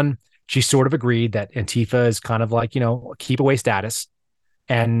 Number one, she sort of agreed that Antifa is kind of like, keep away status.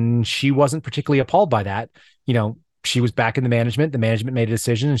 And she wasn't particularly appalled by that. She was back in the management. The management made a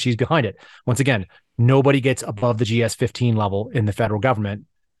decision and she's behind it. Once again, nobody gets above the GS-15 level in the federal government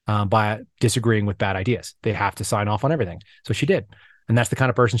by disagreeing with bad ideas. They have to sign off on everything. So she did. And that's the kind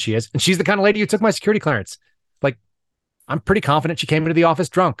of person she is. And she's the kind of lady who took my security clearance. Like, I'm pretty confident she came into the office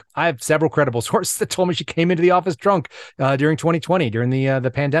drunk. I have several credible sources that told me she came into the office drunk during 2020, during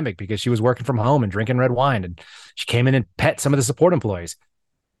the pandemic, because she was working from home and drinking red wine. And she came in and pet some of the support employees.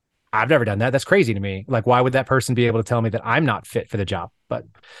 I've never done that. That's crazy to me. Like, why would that person be able to tell me that I'm not fit for the job? But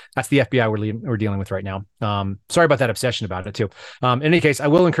that's the FBI we're dealing with right now. Sorry about that obsession about it too. In any case, I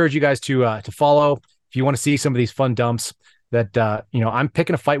will encourage you guys to follow if you want to see some of these fun dumps. That I'm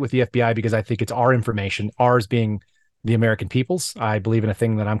picking a fight with the FBI because I think it's our information, ours being the American people's. I believe in a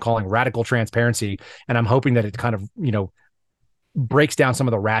thing that I'm calling radical transparency, and I'm hoping that it kind of breaks down some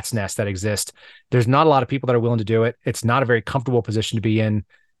of the rat's nest that exist. There's not a lot of people that are willing to do it. It's not a very comfortable position to be in.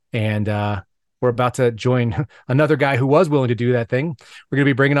 And we're about to join another guy who was willing to do that thing. We're going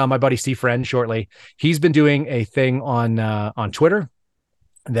to be bringing on my buddy Steve Friend shortly. He's been doing a thing on Twitter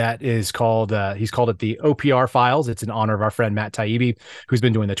that is called, he's called it the OPR files. It's in honor of our friend Matt Taibbi, who's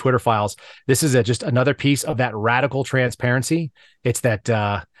been doing the Twitter files. This is just another piece of that radical transparency. It's that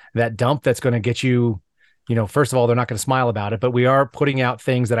dump that's going to get you, first of all, they're not going to smile about it, but we are putting out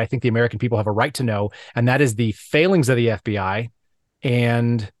things that I think the American people have a right to know. And that is the failings of the FBI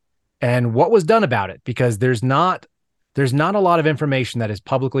and what was done about it, because there's not a lot of information that is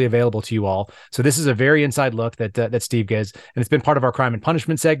publicly available to you all. So this is a very inside look that Steve gives, and it's been part of our crime and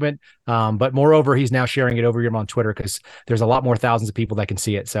punishment segment. But moreover, he's now sharing it over here on Twitter because there's a lot more thousands of people that can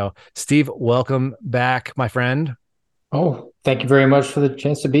see it. So Steve, welcome back, my friend. Oh, thank you very much for the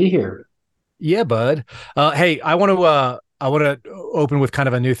chance to be here. Yeah, bud. Hey, I want I want to open with kind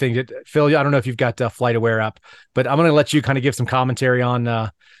of a new thing. Phil, I don't know if you've got Flight Aware up, but I'm going to let you kind of give some commentary on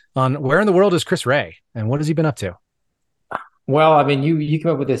where in the world is Chris Ray and what has he been up to? Well, I mean, you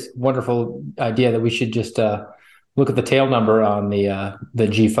came up with this wonderful idea that we should just look at the tail number on the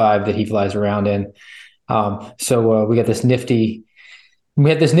G5 that he flies around in. So we got this nifty. We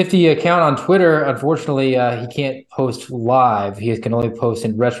had this nifty account on Twitter. Unfortunately, he can't post live. He can only post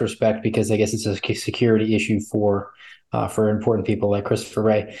in retrospect because I guess it's a security issue for important people like Christopher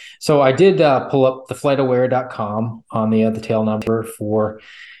Ray. So I did pull up the flightaware.com on the tail number for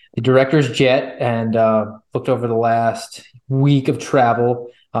the director's jet and looked over the last week of travel.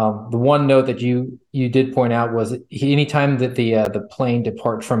 The one note that you did point out was anytime that the plane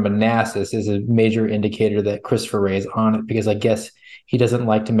departs from Manassas is a major indicator that Christopher Ray is on it, because I guess he doesn't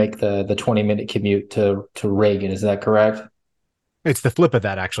like to make the 20-minute commute to Reagan. Is that correct? It's the flip of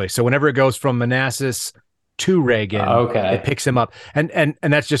that, actually. So whenever it goes from Manassas to Reagan, it picks him up, and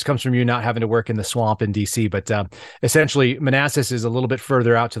that just comes from you not having to work in the swamp in DC. But essentially, Manassas is a little bit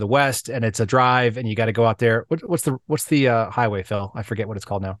further out to the west, and it's a drive, and you got to go out there. What's the highway, Phil? I forget what it's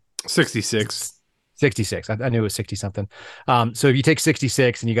called now. 66. 66. I knew it was 60 something. So if you take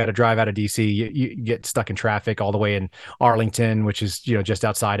 66 and you got to drive out of DC, you get stuck in traffic all the way in Arlington, which is, just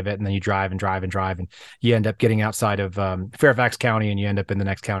outside of it. And then you drive and drive and drive, and you end up getting outside of Fairfax County, and you end up in the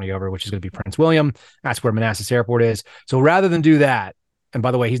next county over, which is going to be Prince William. That's where Manassas Airport is. So rather than do that, and by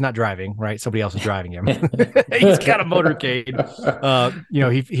the way, he's not driving, right? Somebody else is driving him. He's got a motorcade.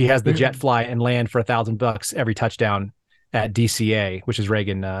 He has the jet fly and land for $1,000 every touchdown at DCA, which is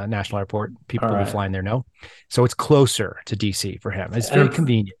Reagan National Airport. People will be flying there know. So it's closer to DC for him. It's very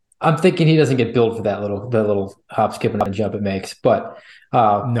convenient. I'm thinking he doesn't get billed for that little hop, skip, and jump it makes, but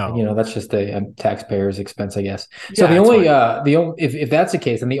no, that's just the taxpayer's expense, I guess. So if that's the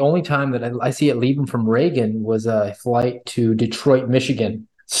case, then the only time that I see it leaving from Reagan was a flight to Detroit, Michigan.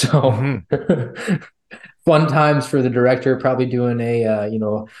 So fun times for the director, probably doing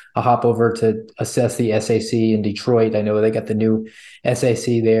a hop over to assess the SAC in Detroit. I know they got the new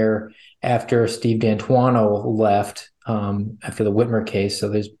SAC there after Steve D'Antuono left after the Whitmer case. So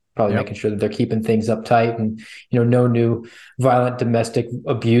there's probably making sure that they're keeping things uptight, and no new violent domestic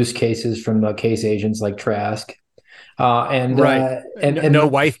abuse cases from case agents like Trask. And no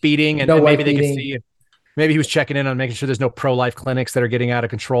wife beating, and, no and wife maybe they beating. could see if maybe he was checking in on making sure there's no pro-life clinics that are getting out of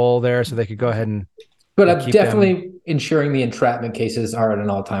control there, so they could go ahead and. But I'm definitely ensuring the entrapment cases are at an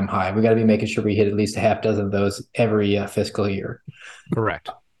all-time high. We got to be making sure we hit at least a half dozen of those every fiscal year. Correct.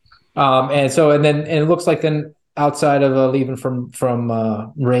 And it looks like then outside of leaving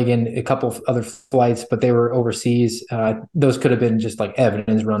from Reagan, a couple of other flights, but they were overseas. Those could have been just like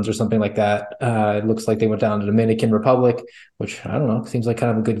evidence runs or something like that. It looks like they went down to the Dominican Republic, which I don't know, seems like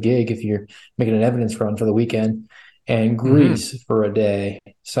kind of a good gig if you're making an evidence run for the weekend, and Greece for a day.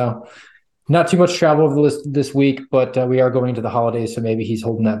 So not too much travel over this week, but we are going into the holidays, so maybe he's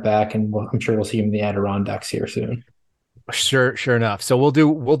holding that back, and I'm sure we'll see him in the Adirondacks here soon. Sure enough. So we'll do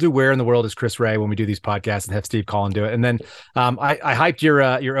where in the world is Chris Ray when we do these podcasts and have Steve Collin do it. And then I hyped your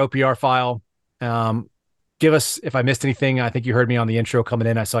OPR file. Give us, if I missed anything, I think you heard me on the intro coming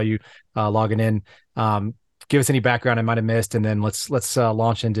in. I saw you logging in. Give us any background I might have missed, and then let's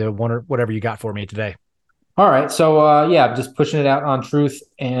launch into whatever you got for me today. All right. So, I'm just pushing it out on Truth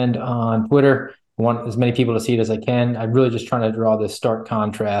and on Twitter. I want as many people to see it as I can. I'm really just trying to draw this stark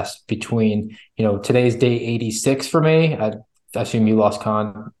contrast between, today's day 86 for me. I assume you lost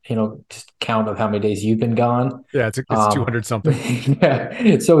just count of how many days you've been gone. Yeah, it's 200 something.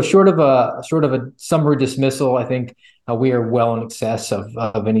 Yeah. So short of a summary dismissal, I think we are well in excess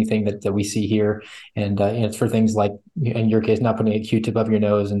of anything that we see here. And it's for things like, in your case, not putting a Q-tip up your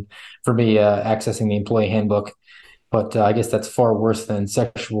nose, and for me, accessing the employee handbook. But I guess that's far worse than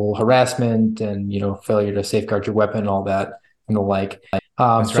sexual harassment and, failure to safeguard your weapon, all that and the like.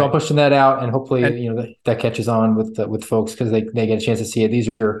 So I'm pushing that out, and hopefully, that catches on with folks, because they get a chance to see it. These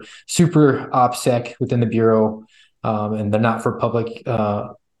are super OPSEC within the Bureau, and they're not for public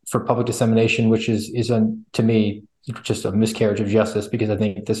dissemination, which is to me just a miscarriage of justice, because I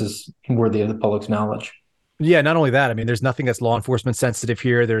think this is worthy of the public's knowledge. Yeah, not only that, I mean, there's nothing that's law enforcement sensitive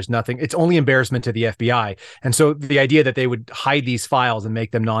here. There's nothing. It's only embarrassment to the FBI. And so the idea that they would hide these files and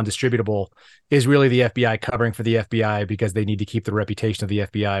make them non-distributable is really the FBI covering for the FBI, because they need to keep the reputation of the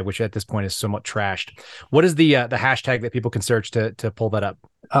FBI, which at this point is somewhat trashed. What is the hashtag that people can search to pull that up?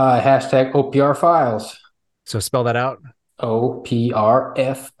 Hashtag OPR files. So spell that out.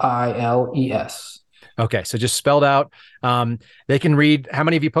 OPRFILES. Okay, so just spelled out. They can read. How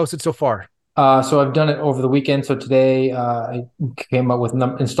many have you posted so far? So I've done it over the weekend. So today I came up with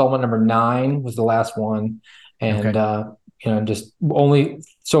installment number 9 was the last one. And just only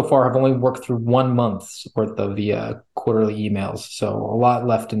so far have only worked through 1 month's worth of the quarterly emails. So a lot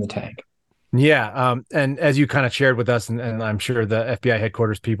left in the tank. Yeah. And as you kind of shared with us, and I'm sure the FBI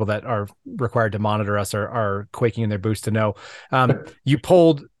headquarters people that are required to monitor us are quaking in their boots to know. You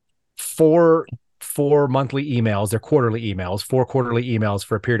pulled four monthly emails, they're quarterly emails, four quarterly emails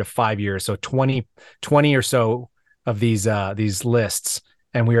for a period of 5 years. So 20 or so of these lists,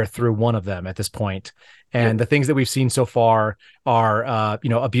 and we are through one of them at this point. And the things that we've seen so far are,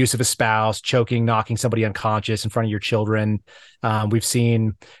 abuse of a spouse, choking, knocking somebody unconscious in front of your children. We've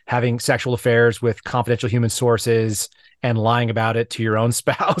seen having sexual affairs with confidential human sources and lying about it to your own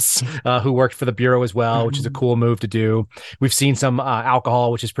spouse who worked for the Bureau as well, which is a cool move to do. We've seen some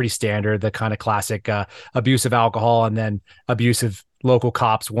alcohol, which is pretty standard, the kind of classic abuse of alcohol, and then abuse of local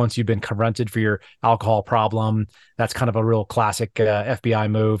cops once you've been confronted for your alcohol problem. That's kind of a real classic FBI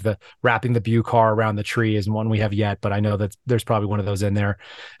move. The wrapping the Buick car around the tree isn't one we have yet, but I know that there's probably one of those in there.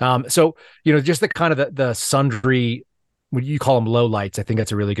 So, just the kind of the sundry, what you call them, low lights. I think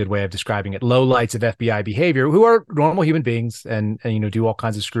that's a really good way of describing it. Low lights of FBI behavior, who are normal human beings and do all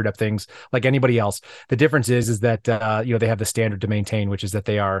kinds of screwed up things like anybody else. The difference is that they have the standard to maintain, which is that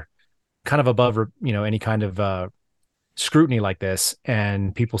they are kind of above any kind of scrutiny like this,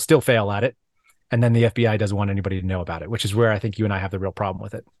 and people still fail at it. And then the FBI doesn't want anybody to know about it, which is where I think you and I have the real problem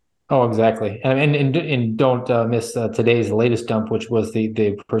with it. Oh, exactly. And don't miss today's latest dump, which was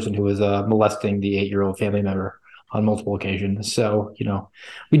the person who was molesting the 8-year-old family member on multiple occasions. So,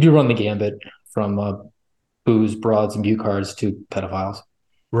 we do run the gambit from booze, broads, and Buick cars to pedophiles.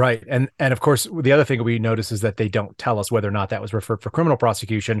 Right. And of course, the other thing we notice is that they don't tell us whether or not that was referred for criminal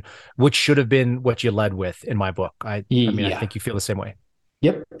prosecution, which should have been what you led with in my book. I think you feel the same way.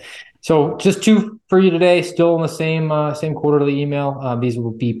 Yep. So just two for you today, still in the same quarterly email. These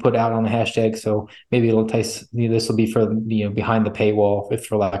will be put out on the hashtag, so maybe it'll entice. This will be for behind the paywall, if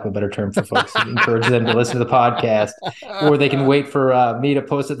for lack of a better term, for folks. Encourage them to listen to the podcast, or they can wait for me to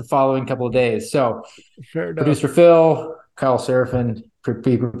post it the following couple of days. So, producer Phil, Kyle Seraphin,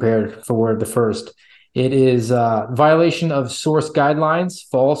 be prepared for the first. It is violation of source guidelines,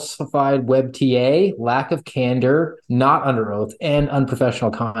 falsified web TA, lack of candor, not under oath, and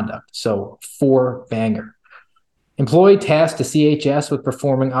unprofessional conduct. So 4-banger. Employee tasked to CHS with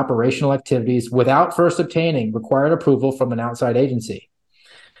performing operational activities without first obtaining required approval from an outside agency.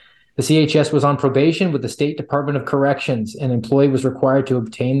 The CHS was on probation with the State Department of Corrections. An employee was required to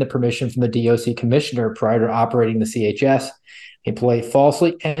obtain the permission from the DOC commissioner prior to operating the CHS. The employee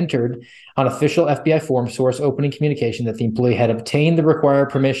falsely entered on official FBI form source opening communication that the employee had obtained the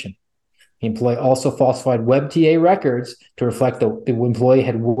required permission. The employee also falsified web TA records to reflect the employee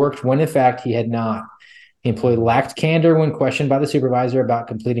had worked when in fact he had not. The employee lacked candor when questioned by the supervisor about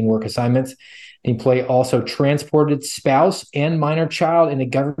completing work assignments. The employee also transported spouse and minor child in a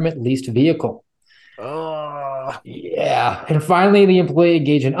government leased vehicle. Yeah. And finally, the employee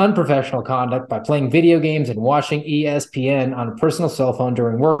engaged in unprofessional conduct by playing video games and watching ESPN on a personal cell phone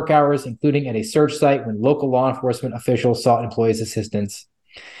during work hours, including at a search site when local law enforcement officials sought employee's assistance.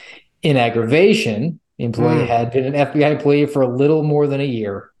 In aggravation, the employee had been an FBI employee for a little more than a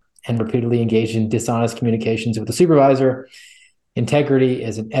year and repeatedly engaged in dishonest communications with the supervisor. Integrity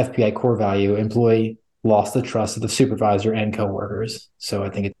is an FBI core value. Employee lost the trust of the supervisor and coworkers. So I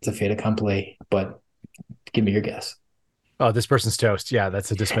think it's a fait accompli, but give me your guess. Oh, this person's toast. Yeah, that's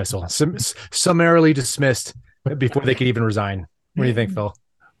a dismissal. Summarily dismissed before they could even resign. What do you think, Phil?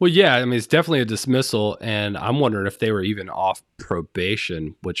 Well, yeah, I mean, it's definitely a dismissal, and I'm wondering if they were even off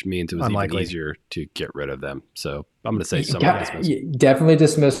probation, which means it was even easier to get rid of them. So I'm going to say summary dismissal. Definitely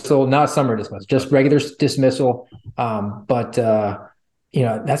dismissal, not summary dismissal, just regular dismissal. But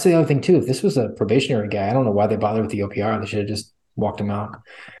that's the other thing too. If this was a probationary guy, I don't know why they bothered with the OPR. They should have just walked him out.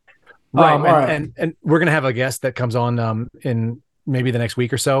 Right. And we're going to have a guest that comes on in maybe the next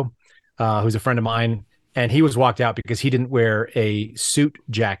week or so, who's a friend of mine. And he was walked out because he didn't wear a suit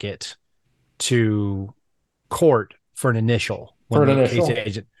jacket to court for an initial. When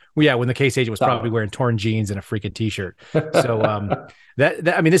the case agent was probably wearing torn jeans and a freaking t-shirt. So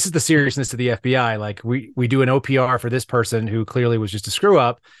this is the seriousness of the FBI. Like we do an OPR for this person who clearly was just a screw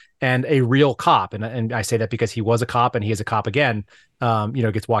up, and a real cop. And I say that because he was a cop and he is a cop again,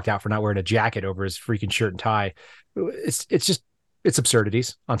 gets walked out for not wearing a jacket over his freaking shirt and tie. It's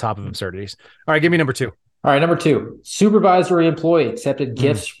absurdities on top of absurdities. All right, give me number 2. All right, number 2. Supervisory employee accepted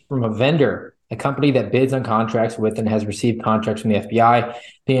gifts from a vendor, a company that bids on contracts with and has received contracts from the FBI.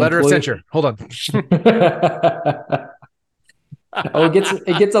 Letter of censure. Hold on. Oh, it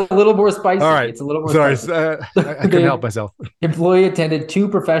gets a little more spicy. All right. It's a little more Sorry. spicy. I couldn't help myself. Employee attended 2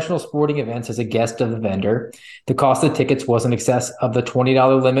 professional sporting events as a guest of the vendor. The cost of tickets was in excess of the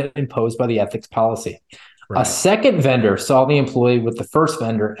 $20 limit imposed by the ethics policy. Right. A second vendor saw the employee with the first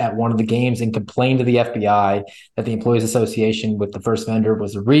vendor at one of the games and complained to the FBI that the employees association with the first vendor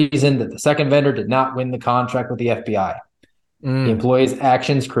was the reason that the second vendor did not win the contract with the FBI. The employee's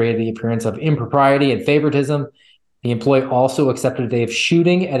actions created the appearance of impropriety and favoritism. The employee also accepted a day of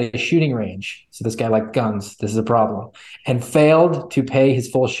shooting at a shooting range. So this guy liked guns. This is a problem. And failed to pay his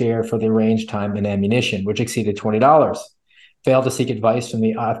full share for the range time and ammunition, which exceeded $20. Failed to seek advice from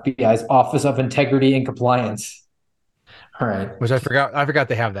the FBI's Office of Integrity and Compliance. All right. Which I forgot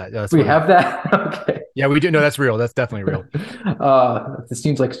they have that. We have that? Okay. Yeah, we do. No, that's real. That's definitely real. This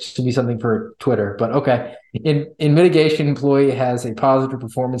seems like it should be something for Twitter, but okay. In mitigation, employee has a positive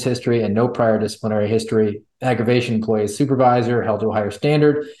performance history and no prior disciplinary history. Aggravation, employee is supervisor, held to a higher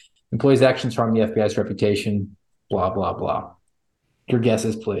standard. Employee's actions harm the FBI's reputation, blah, blah, blah. Your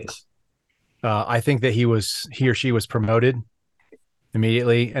guesses, please. I think that he or she was promoted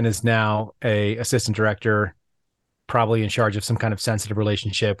immediately and is now a assistant director, probably in charge of some kind of sensitive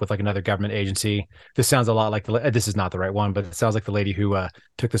relationship with like another government agency. This sounds a lot like this is not the right one, but it sounds like the lady who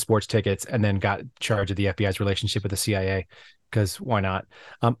took the sports tickets and then got charge of the FBI's relationship with the CIA, because why not?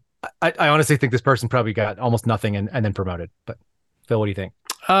 I honestly think this person probably got almost nothing and then promoted. But Phil, what do you think?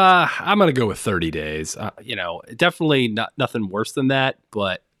 I'm going to go with 30 days. Definitely nothing worse than that,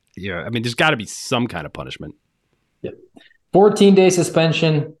 but I mean, there's got to be some kind of punishment. Yep. 14-day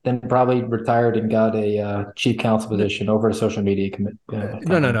suspension, then probably retired and got a chief counsel position over a social media commit. No.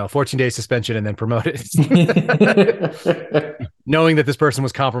 14-day suspension and then promoted. Knowing that this person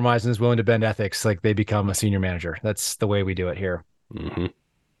was compromised and is willing to bend ethics, like they become a senior manager. That's the way we do it here. Mm-hmm.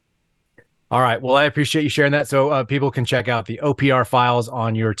 All right. Well, I appreciate you sharing that. So people can check out the OPR files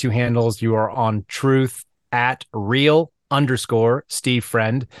on your two handles. You are on Truth at real_Steve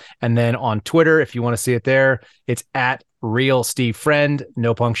Friend. And then on Twitter, if you want to see it there, it's at Real Steve Friend,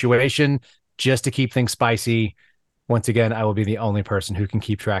 no punctuation, just to keep things spicy. Once again, I will be the only person who can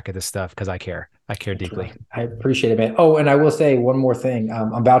keep track of this stuff because I care. I care deeply. Right. I appreciate it, man. Oh, and I will say one more thing.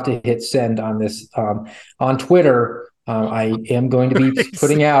 I'm about to hit send on this. On Twitter, I am going to be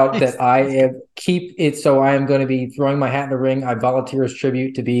putting out that keep it. So I am going to be throwing my hat in the ring. I volunteer as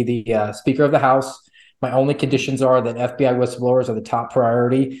tribute to be the Speaker of the House. My only conditions are that FBI whistleblowers are the top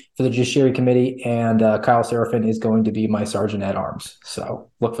priority for the Judiciary Committee, and Kyle Seraphin is going to be my sergeant at arms.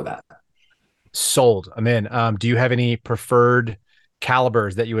 So look for that. Sold. I'm in. Do you have any preferred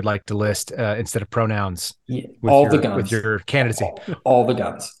calibers that you would like to list instead of pronouns? Yeah, all the guns. With your candidacy. All the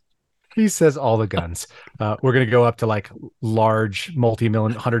guns. He says all the guns. We're going to go up to like large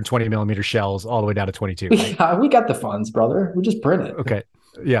 120 millimeter shells all the way down to 22. Right? We got the funds, brother. We just print it. Okay.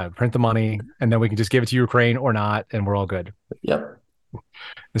 Yeah, print the money, and then we can just give it to Ukraine or not, and we're all good. Yep.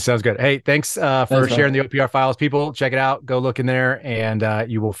 This sounds good. Hey, thanks for sharing the OPR files. People, check it out. Go look in there,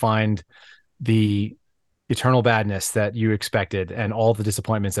 and you will find the eternal badness that you expected and all the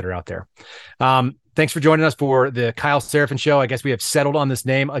disappointments that are out there. Thanks for joining us for the Kyle Seraphin Show. I guess we have settled on this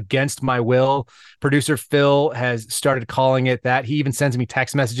name against my will. Producer Phil has started calling it that. He even sends me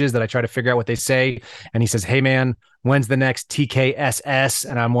text messages that I try to figure out what they say. And he says, hey, man, when's the next TKSS?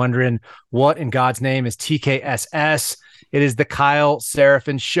 And I'm wondering, what in God's name is TKSS? It is the Kyle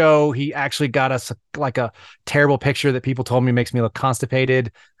Seraphin Show. He actually got us like a terrible picture that people told me makes me look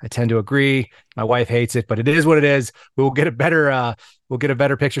constipated. I tend to agree. My wife hates it, but it is what it is. We'll get a better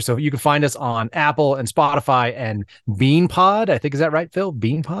picture. So you can find us on Apple and Spotify and BeanPod. I think, is that right, Phil?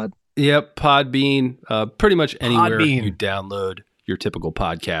 BeanPod? Yep. Podbean. Pretty much anywhere you download your typical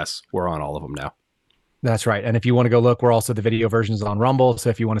podcasts. We're on all of them now. That's right. And if you want to go look, we're also the video versions on Rumble. So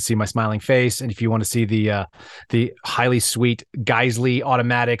if you want to see my smiling face, and if you want to see the highly sweet Geisley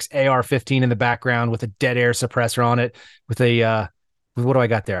Automatics AR-15 in the background with a dead air suppressor on it, with what do I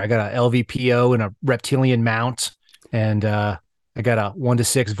got there? I got a LVPO and a reptilian mount, and I got a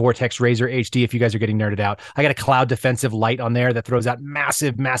 1:6 Vortex Razor HD. If you guys are getting nerded out, I got a cloud defensive light on there that throws out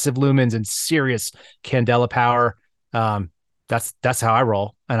massive lumens and serious candela power. That's how I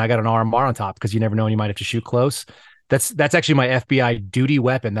roll. And I got an RMR on top because you never know when you might have to shoot close. That's actually my FBI duty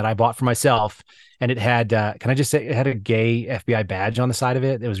weapon that I bought for myself. And it had, can I just say, it had a gay FBI badge on the side of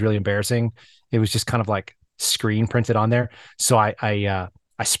it. It was really embarrassing. It was just kind of like screen printed on there. So I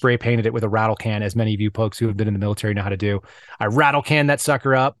spray painted it with a rattle can, as many of you folks who have been in the military know how to do. I rattle can that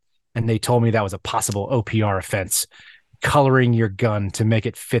sucker up, and they told me that was a possible OPR offense. Coloring your gun to make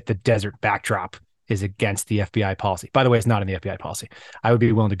it fit the desert backdrop is against the FBI policy. By the way, it's not in the FBI policy. I would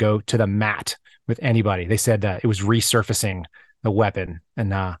be willing to go to the mat with anybody. They said it was resurfacing a weapon.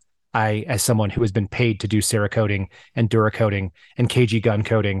 And I, as someone who has been paid to do Cerakoting and Duracoating and KG gun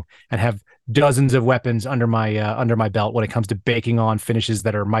coating and have dozens of weapons under my belt when it comes to baking on finishes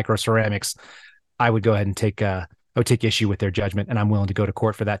that are micro ceramics, I would go ahead and take issue with their judgment, and I'm willing to go to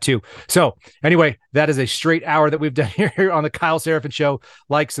court for that too. So anyway, that is a straight hour that we've done here on the Kyle Seraphin Show.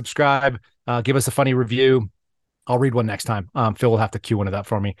 Like, subscribe, give us a funny review. I'll read one next time. Phil will have to cue one of that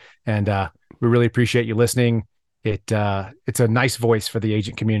for me. And we really appreciate you listening. It's a nice voice for the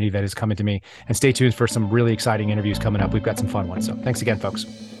agent community that is coming to me. And stay tuned for some really exciting interviews coming up. We've got some fun ones. So thanks again, folks.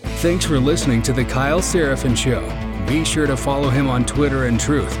 Thanks for listening to the Kyle Seraphin Show. Be sure to follow him on Twitter and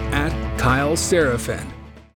Truth @Kyle Seraphin.